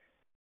 right?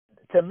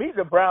 To me,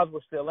 the Browns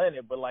were still in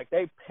it, but, like,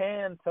 they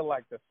panned to,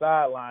 like, the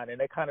sideline, and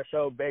they kind of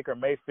showed Baker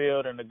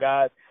Mayfield and the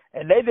guys,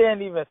 and they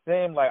didn't even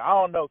seem like, I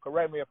don't know,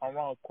 correct me if I'm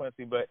wrong,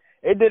 Quincy, but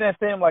it didn't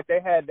seem like they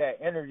had that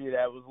energy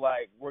that was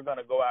like, we're going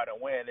to go out and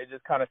win. It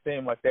just kind of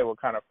seemed like they were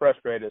kind of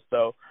frustrated.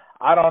 So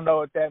I don't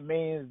know if that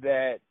means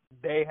that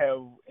they have,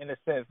 in a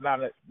sense,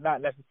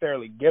 not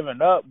necessarily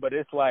given up, but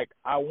it's like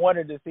I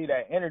wanted to see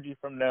that energy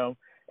from them,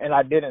 and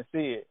I didn't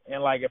see it.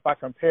 And, like, if I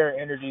compare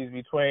energies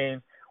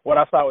between what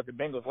I saw with the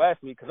Bengals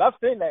last week, because I've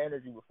seen that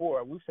energy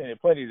before. We've seen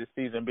it plenty this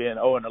season being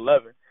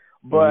 0-11.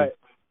 But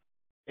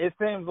it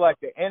seems like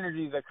the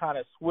energies are kind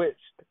of switched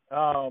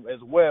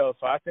as well.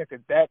 So I think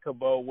that could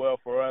bode well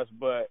for us.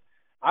 But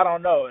I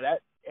don't know. That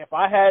if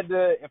I had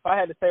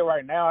to say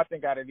right now, I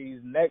think out of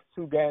these next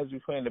two games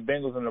between the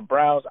Bengals and the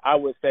Browns, I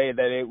would say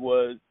that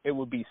it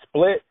would be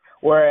split.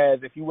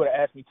 Whereas if you would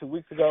have asked me 2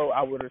 weeks ago,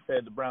 I would have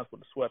said the Browns would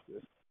have swept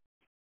this.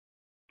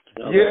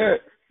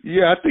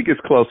 Yeah, I think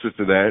it's closer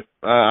to that.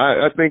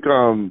 I think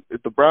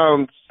if the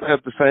Browns have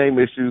the same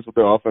issues with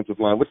their offensive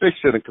line, which they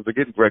shouldn't because they're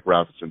getting Greg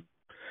Robinson.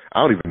 I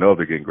don't even know if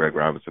they're getting Greg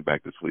Robinson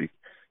back this week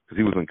because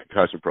he was in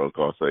concussion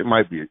protocol, so it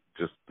might be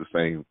just the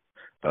same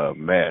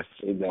mess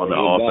on the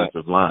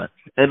offensive line.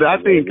 And I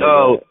think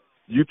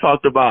you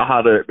talked about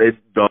how the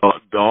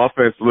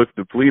offense looked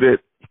depleted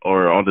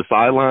or on the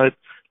sideline.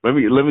 Let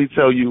me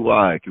tell you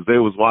why, because they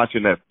was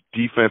watching that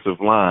defensive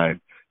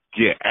line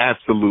get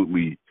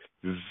absolutely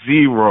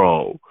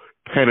zero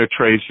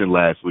penetration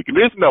last week. And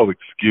there's no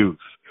excuse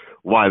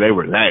why they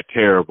were that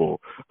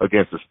terrible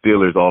against the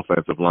Steelers'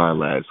 offensive line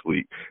last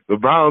week. The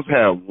Browns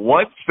had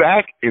 1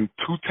 sack and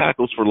 2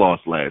 tackles for loss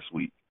last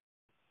week.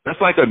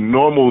 That's like a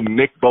normal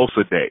Nick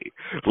Bosa day.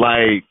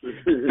 Like,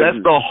 that's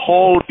the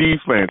whole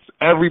defense.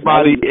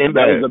 Everybody in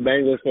that. That was the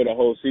Bengals for the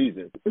whole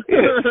season.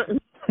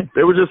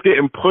 They were just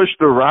getting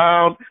pushed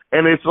around,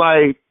 and it's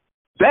like,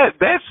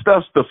 that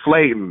stuff's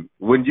deflating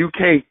when you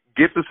can't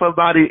get to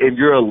somebody and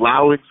you're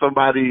allowing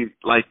somebody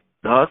like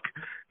Duck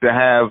to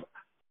have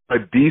a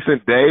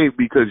decent day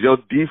because your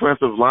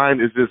defensive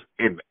line is just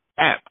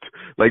inept.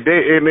 Like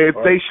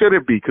they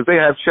shouldn't be because they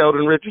have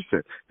Sheldon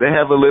Richardson. They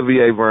have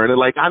Olivier Vernon.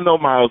 Like, I know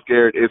Myles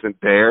Garrett isn't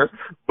there,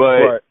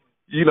 but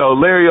you know,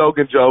 Larry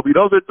Ogunjobi,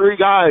 those are 3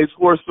 guys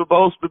who are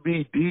supposed to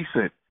be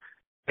decent.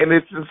 And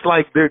it's just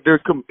like they're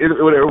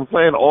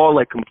playing all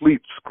like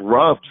complete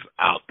scrubs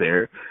out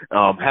there.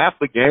 Half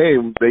the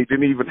game they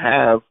didn't even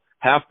have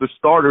half the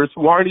starters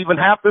who aren't even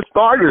half the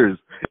starters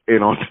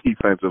in on the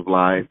defensive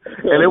line.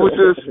 And it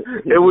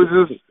was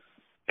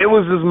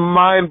just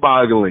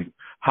mind-boggling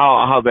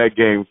how that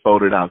game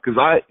folded out. Because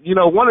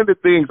one of the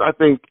things I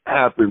think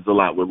happens a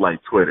lot with like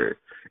Twitter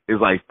is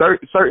like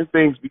certain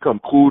things become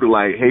cool to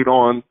like hate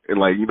on, and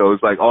like, you know,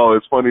 it's like, oh,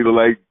 it's funny to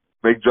like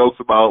make jokes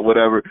about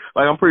whatever.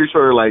 Like, I'm pretty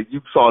sure like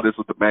you saw this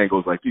with the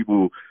Bengals. Like,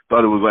 people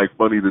thought it was like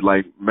funny to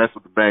like mess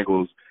with the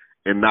Bengals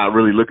and not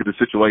really look at the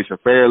situation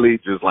fairly,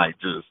 just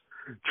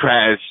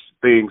trash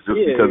things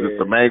because it's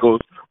the Bengals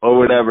or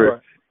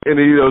whatever. And,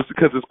 you know, it's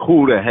because it's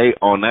cool to hate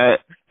on that.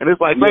 And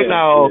it's like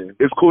now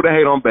it's cool to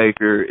hate on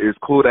Baker. It's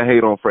cool to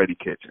hate on Freddie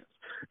Kitchens.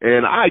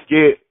 And I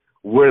get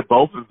where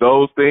both of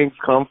those things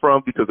come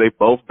from because they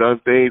both done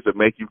things that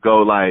make you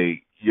go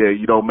like, yeah,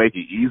 you don't make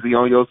it easy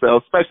on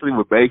yourself, especially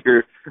with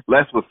Baker,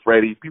 less with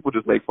Freddie. People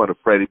just make fun of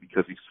Freddie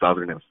because he's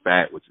Southern and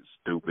fat, which is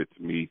stupid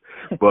to me.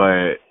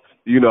 But,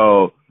 you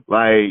know,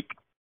 like,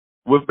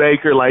 with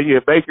Baker, like, yeah,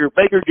 Baker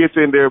gets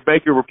in there.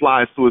 Baker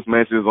replies to his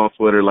mentions on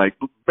Twitter. Like,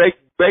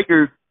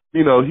 Baker,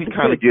 you know, he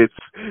kind of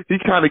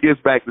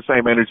gets back the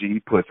same energy he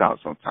puts out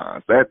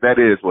sometimes. That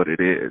is what it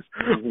is.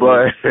 Mm-hmm.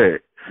 But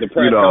the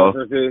press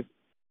conferences.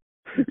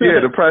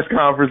 Yeah, the press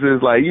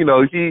conferences, like, you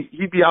know,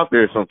 he be out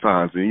there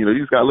sometimes, and, you know, you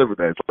just got to live with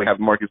that. It's like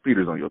having Marcus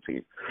Peters on your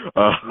team.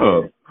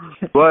 But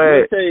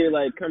I'll tell you,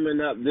 like, coming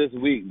up this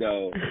week,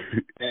 though,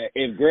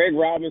 if Greg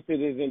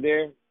Robinson isn't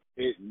there,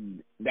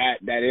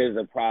 that is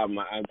a problem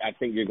I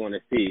think you're going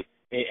to see.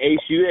 And Ace,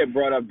 you had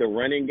brought up the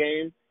running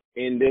game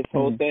in this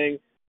whole thing.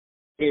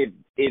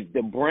 If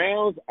the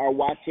Browns are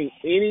watching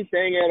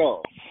anything at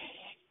all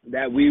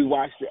that we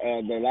watched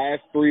the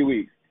last 3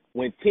 weeks,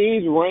 when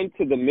teams run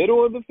to the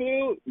middle of the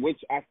field, which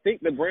I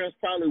think the Browns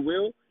probably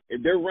will,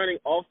 if they're running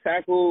off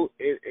tackle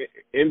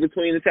in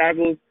between the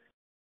tackles,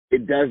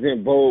 it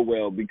doesn't bode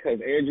well because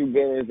Andrew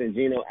Billings and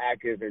Geno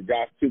Atkins and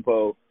Josh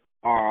Tupou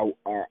are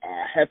a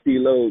hefty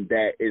load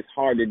that is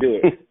hard to do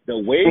it. The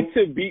way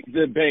to beat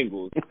the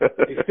Bengals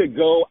is to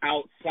go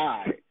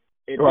outside.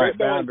 If they're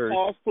throwing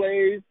toss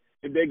plays,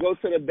 if they go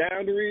to the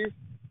boundaries,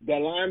 the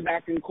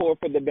linebacking core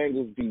for the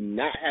Bengals do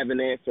not have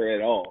an answer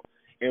at all.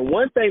 And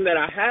one thing that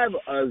I have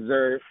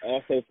observed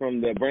also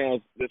from the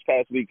Browns this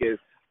past week is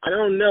I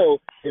don't know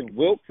if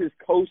Wilkes is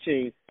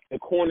coaching the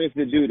corners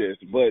to do this,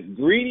 but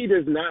Greedy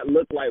does not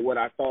look like what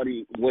I thought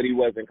what he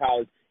was in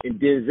college, and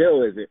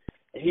Denzel isn't.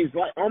 He's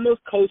like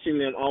almost coaching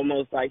them,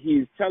 almost like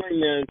he's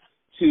telling them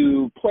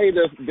to play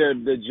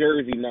the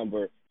jersey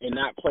number and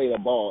not play the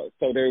ball.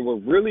 So they were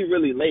really,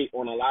 really late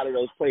on a lot of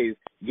those plays,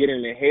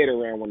 getting their head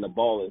around when the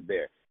ball is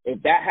there.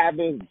 If that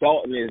happens,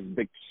 Dalton is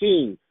the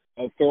king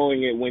of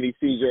throwing it when he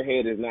sees your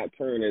head is not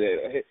turning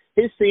it.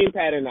 His seam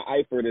pattern to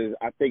Eifert is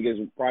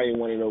probably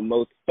one of the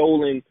most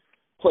stolen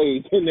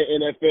plays in the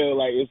NFL.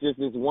 Like, it's just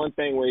this one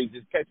thing where he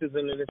just catches it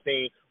in the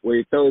seam, where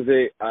he throws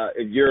it.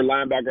 If your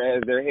linebacker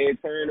has their head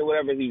turned or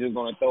whatever, he's just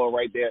going to throw it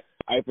right there.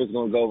 Eifers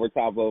going to go over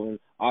top of him.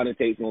 Auden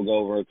Tate's going to go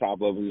over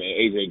top of him. And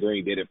A.J.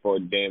 Green did it for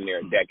damn near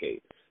a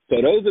decade. So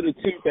those are the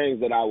two things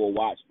that I will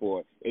watch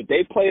for. If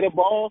they play the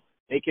ball,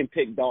 they can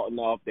pick Dalton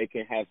off. They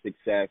can have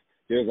success.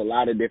 There's a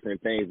lot of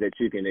different things that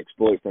you can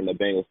exploit from the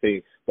Bengals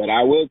team. But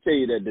I will tell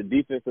you that the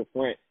defensive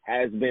front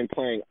has been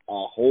playing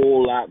a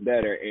whole lot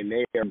better, and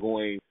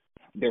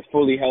they're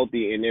fully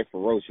healthy and they're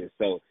ferocious.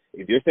 So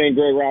if you're saying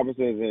Greg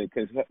Robinson is in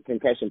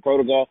concussion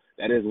protocol,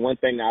 that is one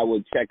thing I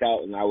would check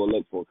out and I would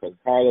look for, because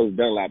Carlos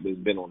Dunlap has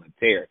been on a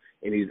tear,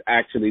 and he's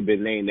actually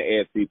been named the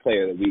AFC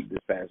Player of the Week this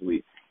past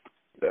week.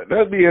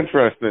 That'd be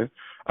interesting.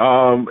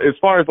 As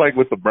far as like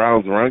with the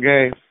Browns run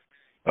game,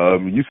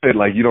 you said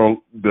like you don't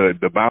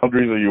the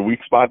boundaries are your weak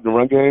spot in the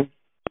run game.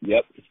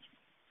 Yep.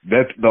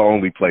 That's the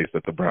only place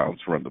that the Browns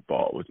run the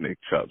ball with Nick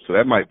Chubb. So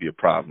that might be a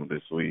problem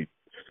this week.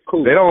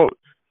 Cool. They don't,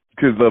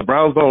 because the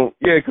Browns don't.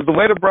 Yeah, because the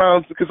way the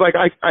Browns, because like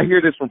I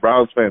hear this from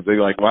Browns fans, they're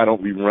like, why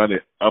don't we run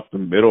it up the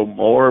middle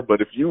more?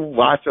 But if you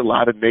watch a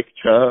lot of Nick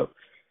Chubb,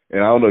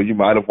 and I don't know, you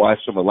might have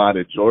watched him a lot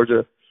at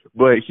Georgia,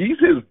 but he's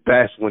his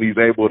best when he's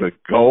able to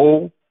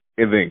go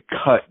and then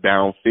cut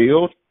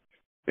downfield.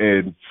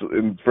 And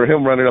for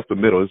him running up the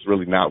middle, it's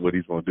really not what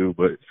he's going to do.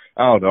 But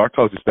I don't know. Our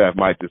coaching staff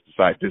might just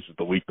decide this is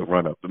the week to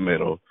run up the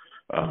middle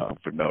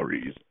for no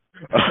reason.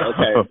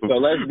 Okay, so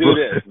let's do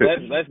this.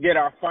 Let's get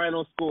our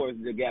final scores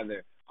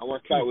together. I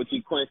want to start with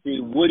you, Quincy.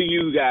 What do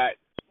you got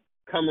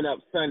coming up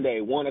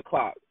Sunday, 1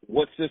 o'clock?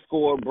 What's the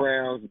score?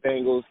 Browns,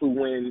 Bengals, who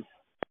wins?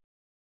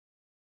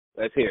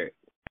 Let's hear it.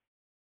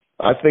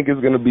 I think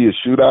it's going to be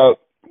a shootout.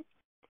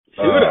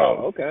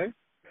 Okay.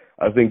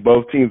 I think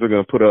both teams are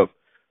going to put up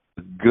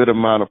a good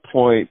amount of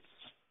points.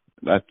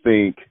 And I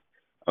think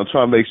I'm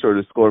trying to make sure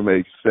the score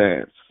makes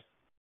sense.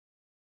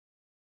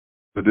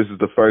 But this is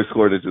the first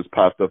score that just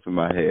popped up in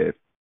my head.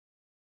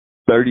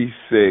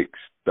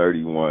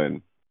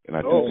 36-31, and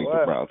I do think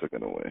the Browns are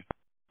going to win.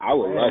 I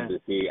would love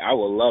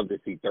to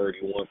see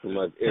 31 from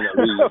us in a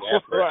league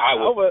effort. I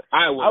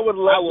would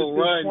love to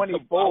see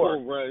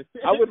 24.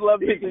 I would love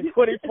to see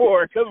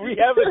 24 because we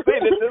haven't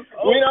seen it this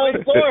whole We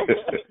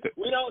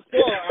don't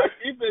score. Our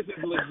defense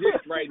is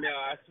legit right now,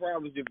 I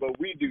promise you, but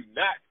we do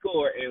not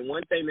score. And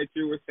one thing that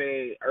you were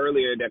saying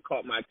earlier that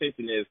caught my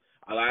attention is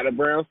a lot of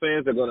Browns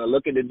fans are going to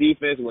look at the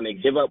defense when they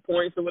give up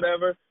points or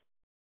whatever.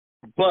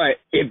 But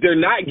if they're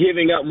not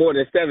giving up more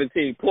than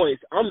 17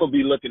 points, I'm going to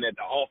be looking at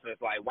the offense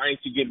like, why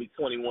didn't you give me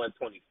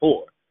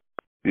 21-24?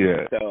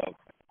 Yeah. So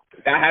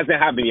that hasn't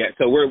happened yet.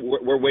 So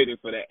we're waiting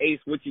for that. Ace,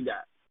 what you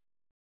got?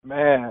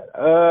 Man,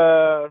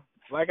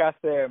 like I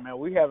said, man,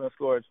 we haven't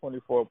scored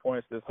 24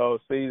 points this whole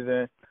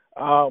season.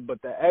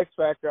 But the X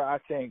factor, I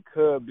think,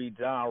 could be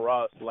John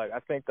Ross. Like,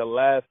 I think the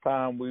last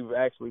time we've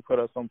actually put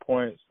up some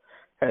points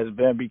has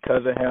been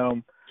because of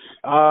him.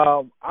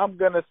 I'm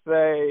going to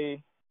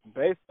say,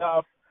 based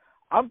off,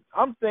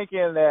 I'm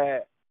thinking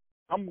that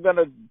I'm going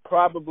to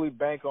probably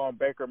bank on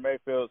Baker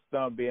Mayfield's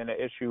thumb being an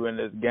issue in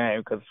this game,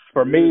 because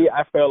for me,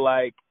 I feel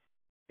like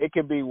it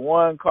could be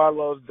one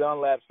Carlos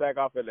Dunlap sack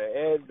off at the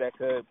edge that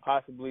could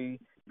possibly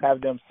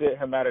have them sit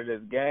him out of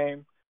this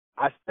game.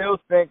 I still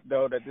think,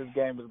 though, that this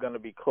game is going to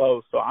be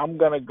close, so I'm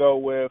going to go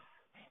with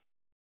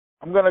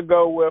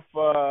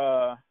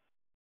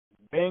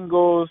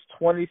Bengals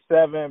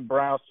 27,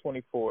 Browns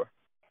 24.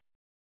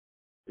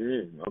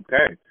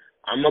 Okay.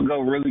 I'm going to go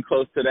really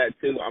close to that,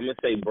 too. I'm going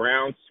to say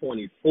Browns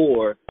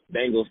 24,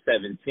 Bengals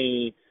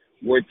 17.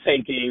 We're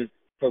taking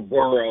for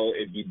Burrow,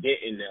 if you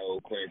didn't know,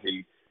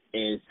 Quincy.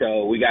 And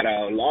so we got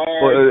a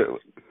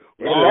large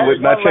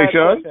not Chase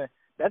Young?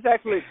 That's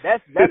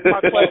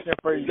my question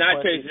for you,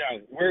 not Quincy. Chase Young.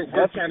 We're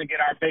trying to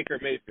get our Baker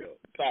Mayfield.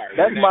 Sorry.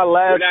 That's my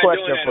last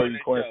question for you,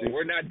 Quincy.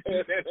 We're not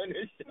doing that on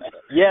this show.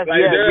 Yes,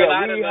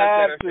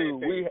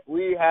 We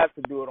we have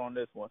to do it on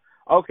this one.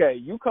 Okay,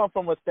 you come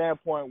from a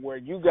standpoint where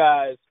you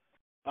guys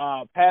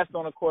passed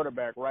on a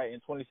quarterback, right, in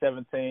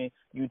 2017.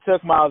 You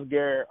took Myles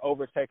Garrett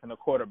over taking a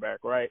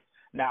quarterback, right?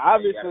 Now,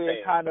 obviously,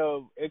 it kind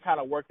of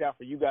worked out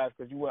for you guys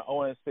because you went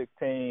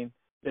 0-16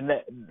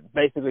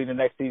 basically the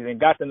next season,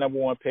 got the number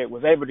one pick,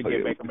 was able to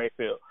get Baker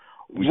Mayfield.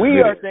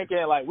 We are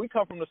thinking, like, we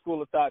come from the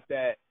school of thought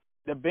that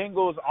the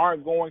Bengals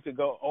aren't going to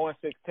go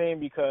 0-16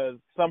 because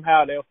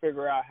somehow they'll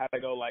figure out how to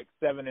go like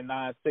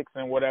 7-9, 6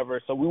 and whatever.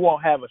 So we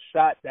won't have a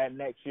shot that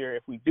next year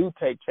if we do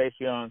take Chase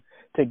Young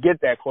to get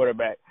that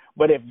quarterback.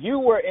 But if you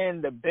were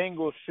in the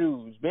Bengals'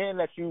 shoes, being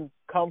that you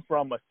come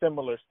from a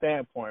similar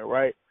standpoint,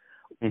 right?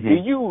 Mm-hmm. Do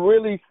you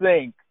really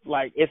think,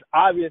 like, it's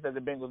obvious that the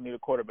Bengals need a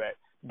quarterback?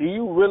 Do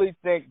you really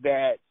think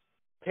that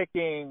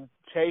picking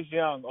Chase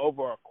Young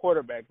over a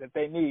quarterback that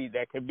they need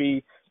that could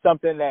be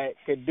something that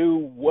could do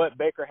what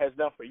Baker has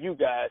done for you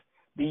guys,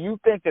 do you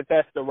think that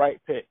that's the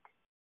right pick?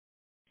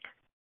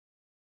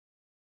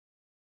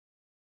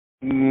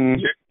 Now,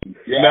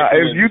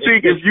 if you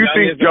think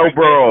Joe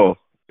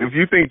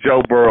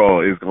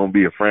Burrow is going to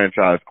be a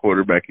franchise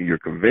quarterback and you're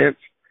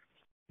convinced,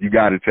 you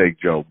got to take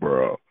Joe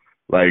Burrow.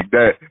 Like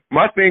that.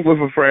 My thing with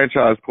a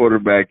franchise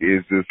quarterback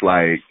is just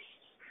like,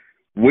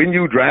 when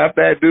you draft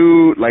that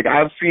dude, like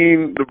I've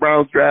seen the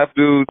Browns draft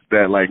dudes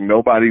that like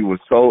nobody was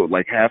sold,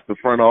 like half the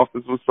front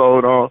office was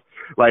sold on.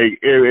 Like,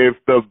 if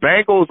the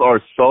Bengals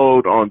are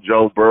sold on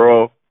Joe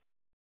Burrow,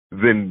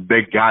 then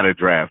they gotta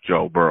draft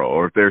Joe Burrow.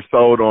 Or if they're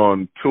sold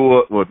on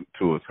Tua, well,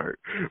 Tua's hurt.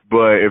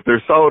 But if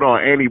they're sold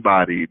on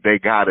anybody, they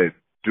gotta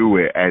do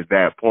it at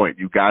that point.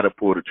 You gotta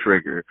pull the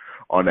trigger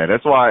on that.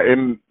 That's why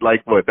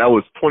that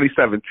was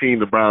 2017,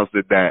 the Browns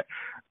did that.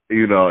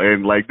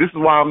 And like, this is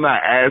why I'm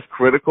not as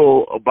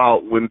critical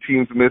about when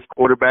teams miss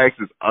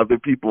quarterbacks as other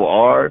people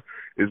are,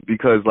 is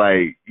because,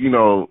 like,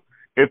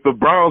 if the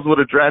Browns would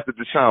have drafted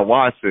Deshaun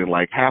Watson,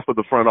 like, half of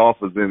the front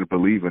office didn't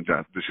believe in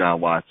Deshaun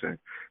Watson.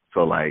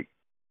 So, like,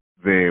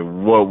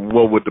 then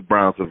what would the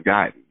Browns have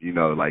gotten? You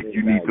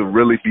need to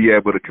really be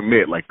able to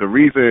commit. Like, the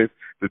reason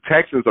the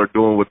Texans are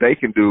doing what they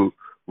can do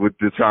with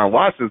Deshaun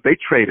Watson is they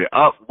traded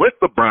up with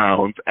the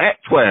Browns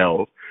at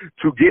 12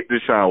 to get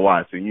Deshaun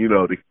Watson.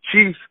 The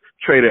Chiefs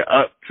traded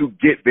up to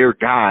get their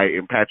guy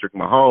in Patrick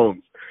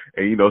Mahomes.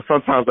 And,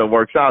 sometimes that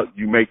works out.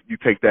 You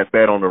take that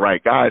bet on the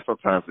right guy.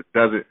 Sometimes it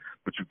doesn't,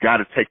 but you got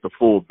to take the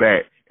full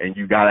bet and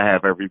you got to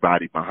have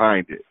everybody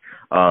behind it.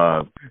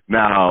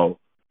 Now,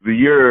 the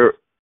year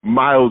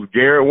Myles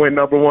Garrett went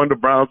number one, the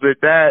Browns did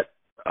that.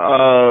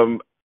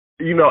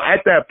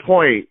 At that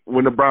point,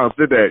 when the Browns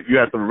did that, you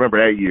have to remember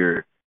that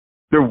year,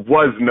 there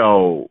was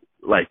no,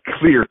 like,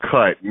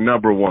 clear-cut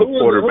number one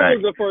quarterback.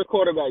 Who was the first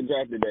quarterback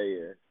drafted that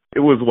year?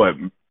 It was what?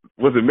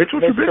 Was it Mitchell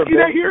Trubisky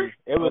that year?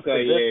 It was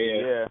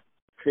yeah.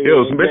 It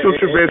was Mitchell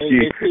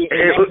Trubisky.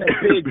 That's a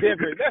big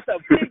difference. That's a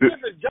big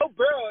difference. Joe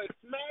Burrow is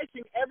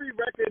smashing every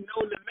record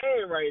known to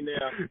man right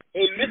now.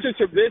 And Mitchell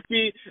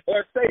Trubisky,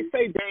 or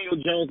say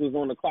Daniel Jones was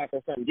on the clock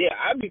or something. Yeah,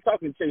 I'd be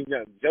talking Chase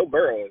Young. Joe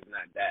Burrow is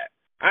not that.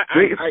 I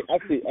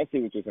see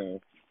what you're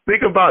saying.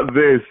 Think about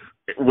this.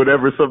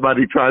 Whenever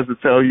somebody tries to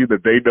tell you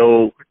that they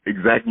know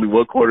exactly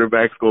what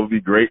quarterback's going to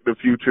be great in the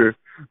future,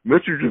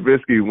 Mitchell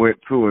Trubisky went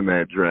 2 in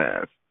that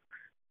draft.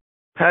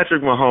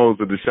 Patrick Mahomes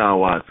and Deshaun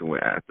Watson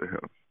went after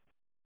him.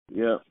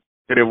 Yeah.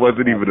 And it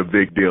wasn't even a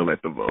big deal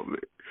at the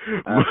moment.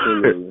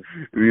 Absolutely.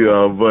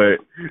 But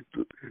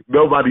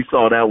nobody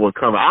saw that one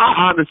coming.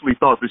 I honestly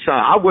thought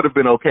I would have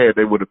been okay if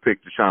they would have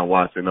picked Deshaun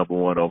Watson number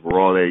 1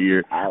 overall that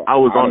year. I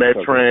was on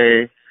that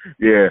train.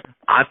 Yeah,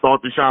 I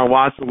thought Deshaun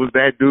Watson was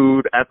that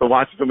dude after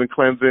watching him in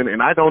Clemson,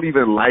 and I don't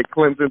even like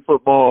Clemson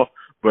football,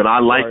 but I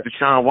like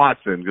Deshaun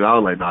Watson because I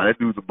was like, nah, that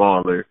dude's a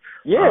baller.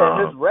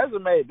 Yeah, his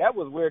resume, that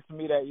was weird to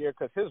me that year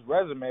because his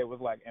resume was,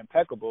 like,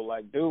 impeccable.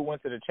 Like, dude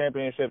went to the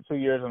championship 2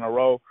 years in a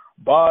row,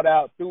 balled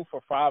out, threw for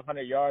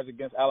 500 yards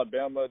against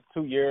Alabama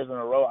 2 years in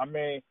a row. I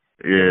mean,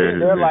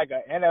 they're like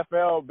an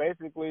NFL,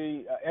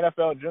 basically,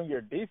 NFL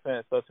junior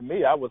defense. So, to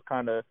me, I was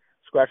kind of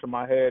scratching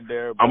my head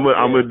there. I'm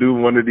gonna do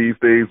one of these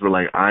things where,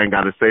 like, I ain't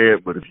gotta say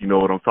it, but if you know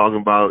what I'm talking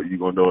about, you're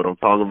gonna know what I'm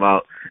talking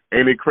about.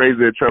 Ain't it crazy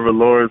that Trevor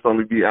Lawrence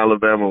only beat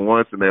Alabama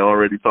once and they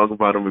already talk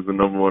about him as the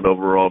number 1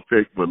 overall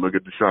pick? But look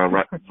at Deshaun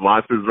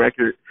Watson's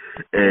record,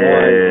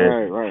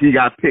 and he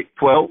got picked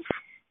 12th.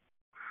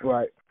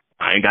 Right.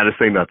 I ain't gotta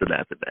say nothing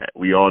after that.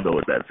 We all know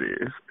what that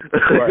is.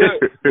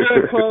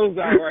 Good close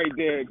out right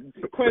there.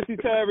 Quincy,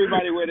 tell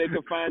everybody where they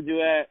can find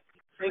you at.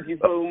 Thank you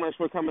so much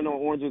for coming on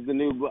Orange is the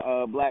New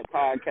Black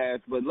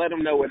podcast, but let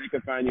them know where they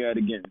can find you at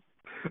again.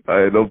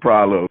 No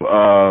problem.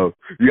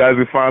 You guys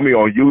can find me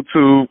on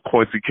YouTube,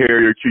 Quincy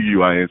Carrier,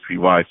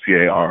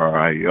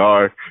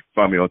 QUINCYCARRIER.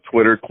 Find me on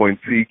Twitter,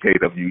 Quincy,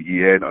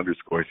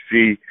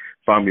 KWEN_C.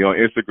 Find me on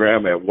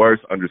Instagram at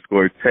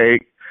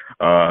worst_take.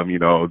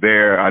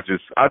 There I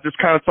just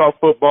kind of talk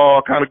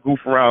football, kind of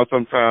goof around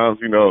sometimes,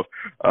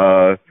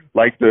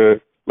 like to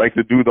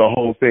do the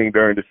whole thing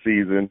during the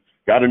season.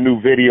 Got a new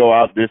video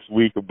out this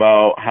week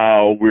about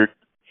how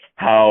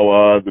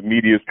the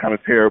media is kind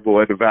of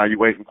terrible at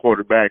evaluating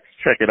quarterbacks.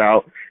 Check it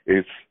out.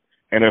 It's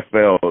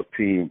NFL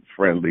team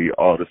friendly,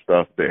 all the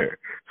stuff there.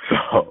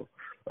 So,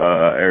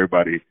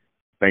 everybody,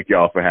 thank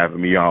y'all for having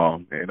me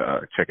on, and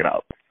check it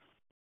out.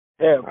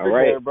 Yeah,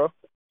 appreciate it, bro.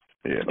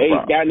 Yeah, hey,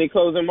 got any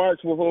closing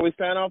remarks before we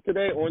sign off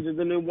today? Orange is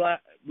the New Black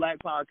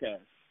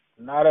podcast.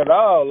 Not at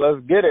all.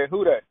 Let's get it.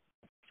 Who they?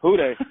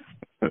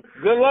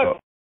 Good luck.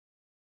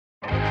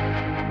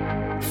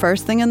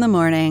 First thing in the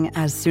morning,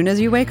 as soon as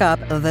you wake up,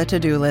 the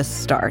to-do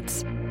list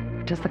starts.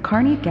 Does the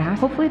car need gas?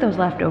 Hopefully those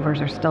leftovers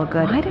are still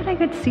good. Why did I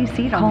get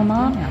CC'd on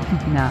Mom?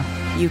 No.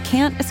 You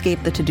can't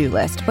escape the to-do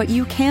list, but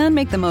you can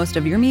make the most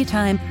of your me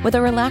time with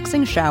a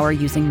relaxing shower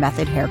using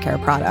Method Hair Care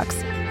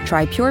products.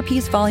 Try Pure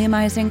Peace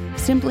Volumizing,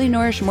 Simply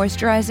Nourish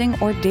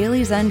Moisturizing, or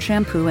Daily Zen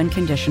Shampoo and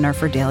Conditioner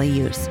for daily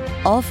use.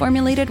 All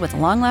formulated with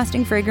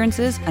long-lasting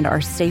fragrances and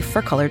are safe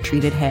for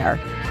color-treated hair.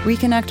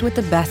 Reconnect with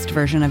the best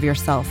version of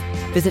yourself.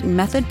 Visit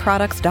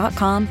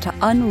methodproducts.com to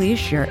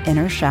unleash your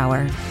inner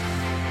shower.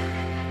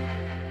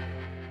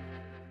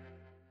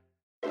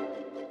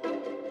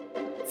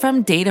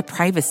 From data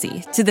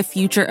privacy to the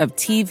future of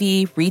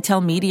TV,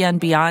 retail media, and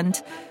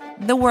beyond,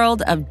 the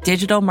world of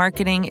digital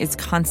marketing is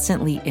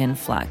constantly in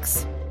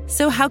flux.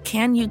 So how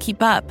can you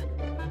keep up?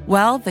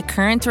 Well, The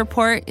Current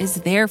Report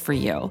is there for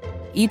you.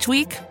 Each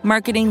week,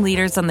 marketing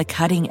leaders on the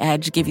cutting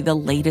edge give you the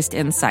latest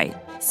insight.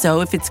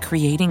 So if it's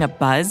creating a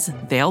buzz,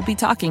 they'll be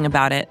talking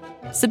about it.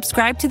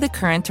 Subscribe to The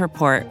Current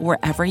Report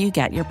wherever you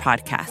get your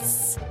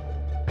podcasts.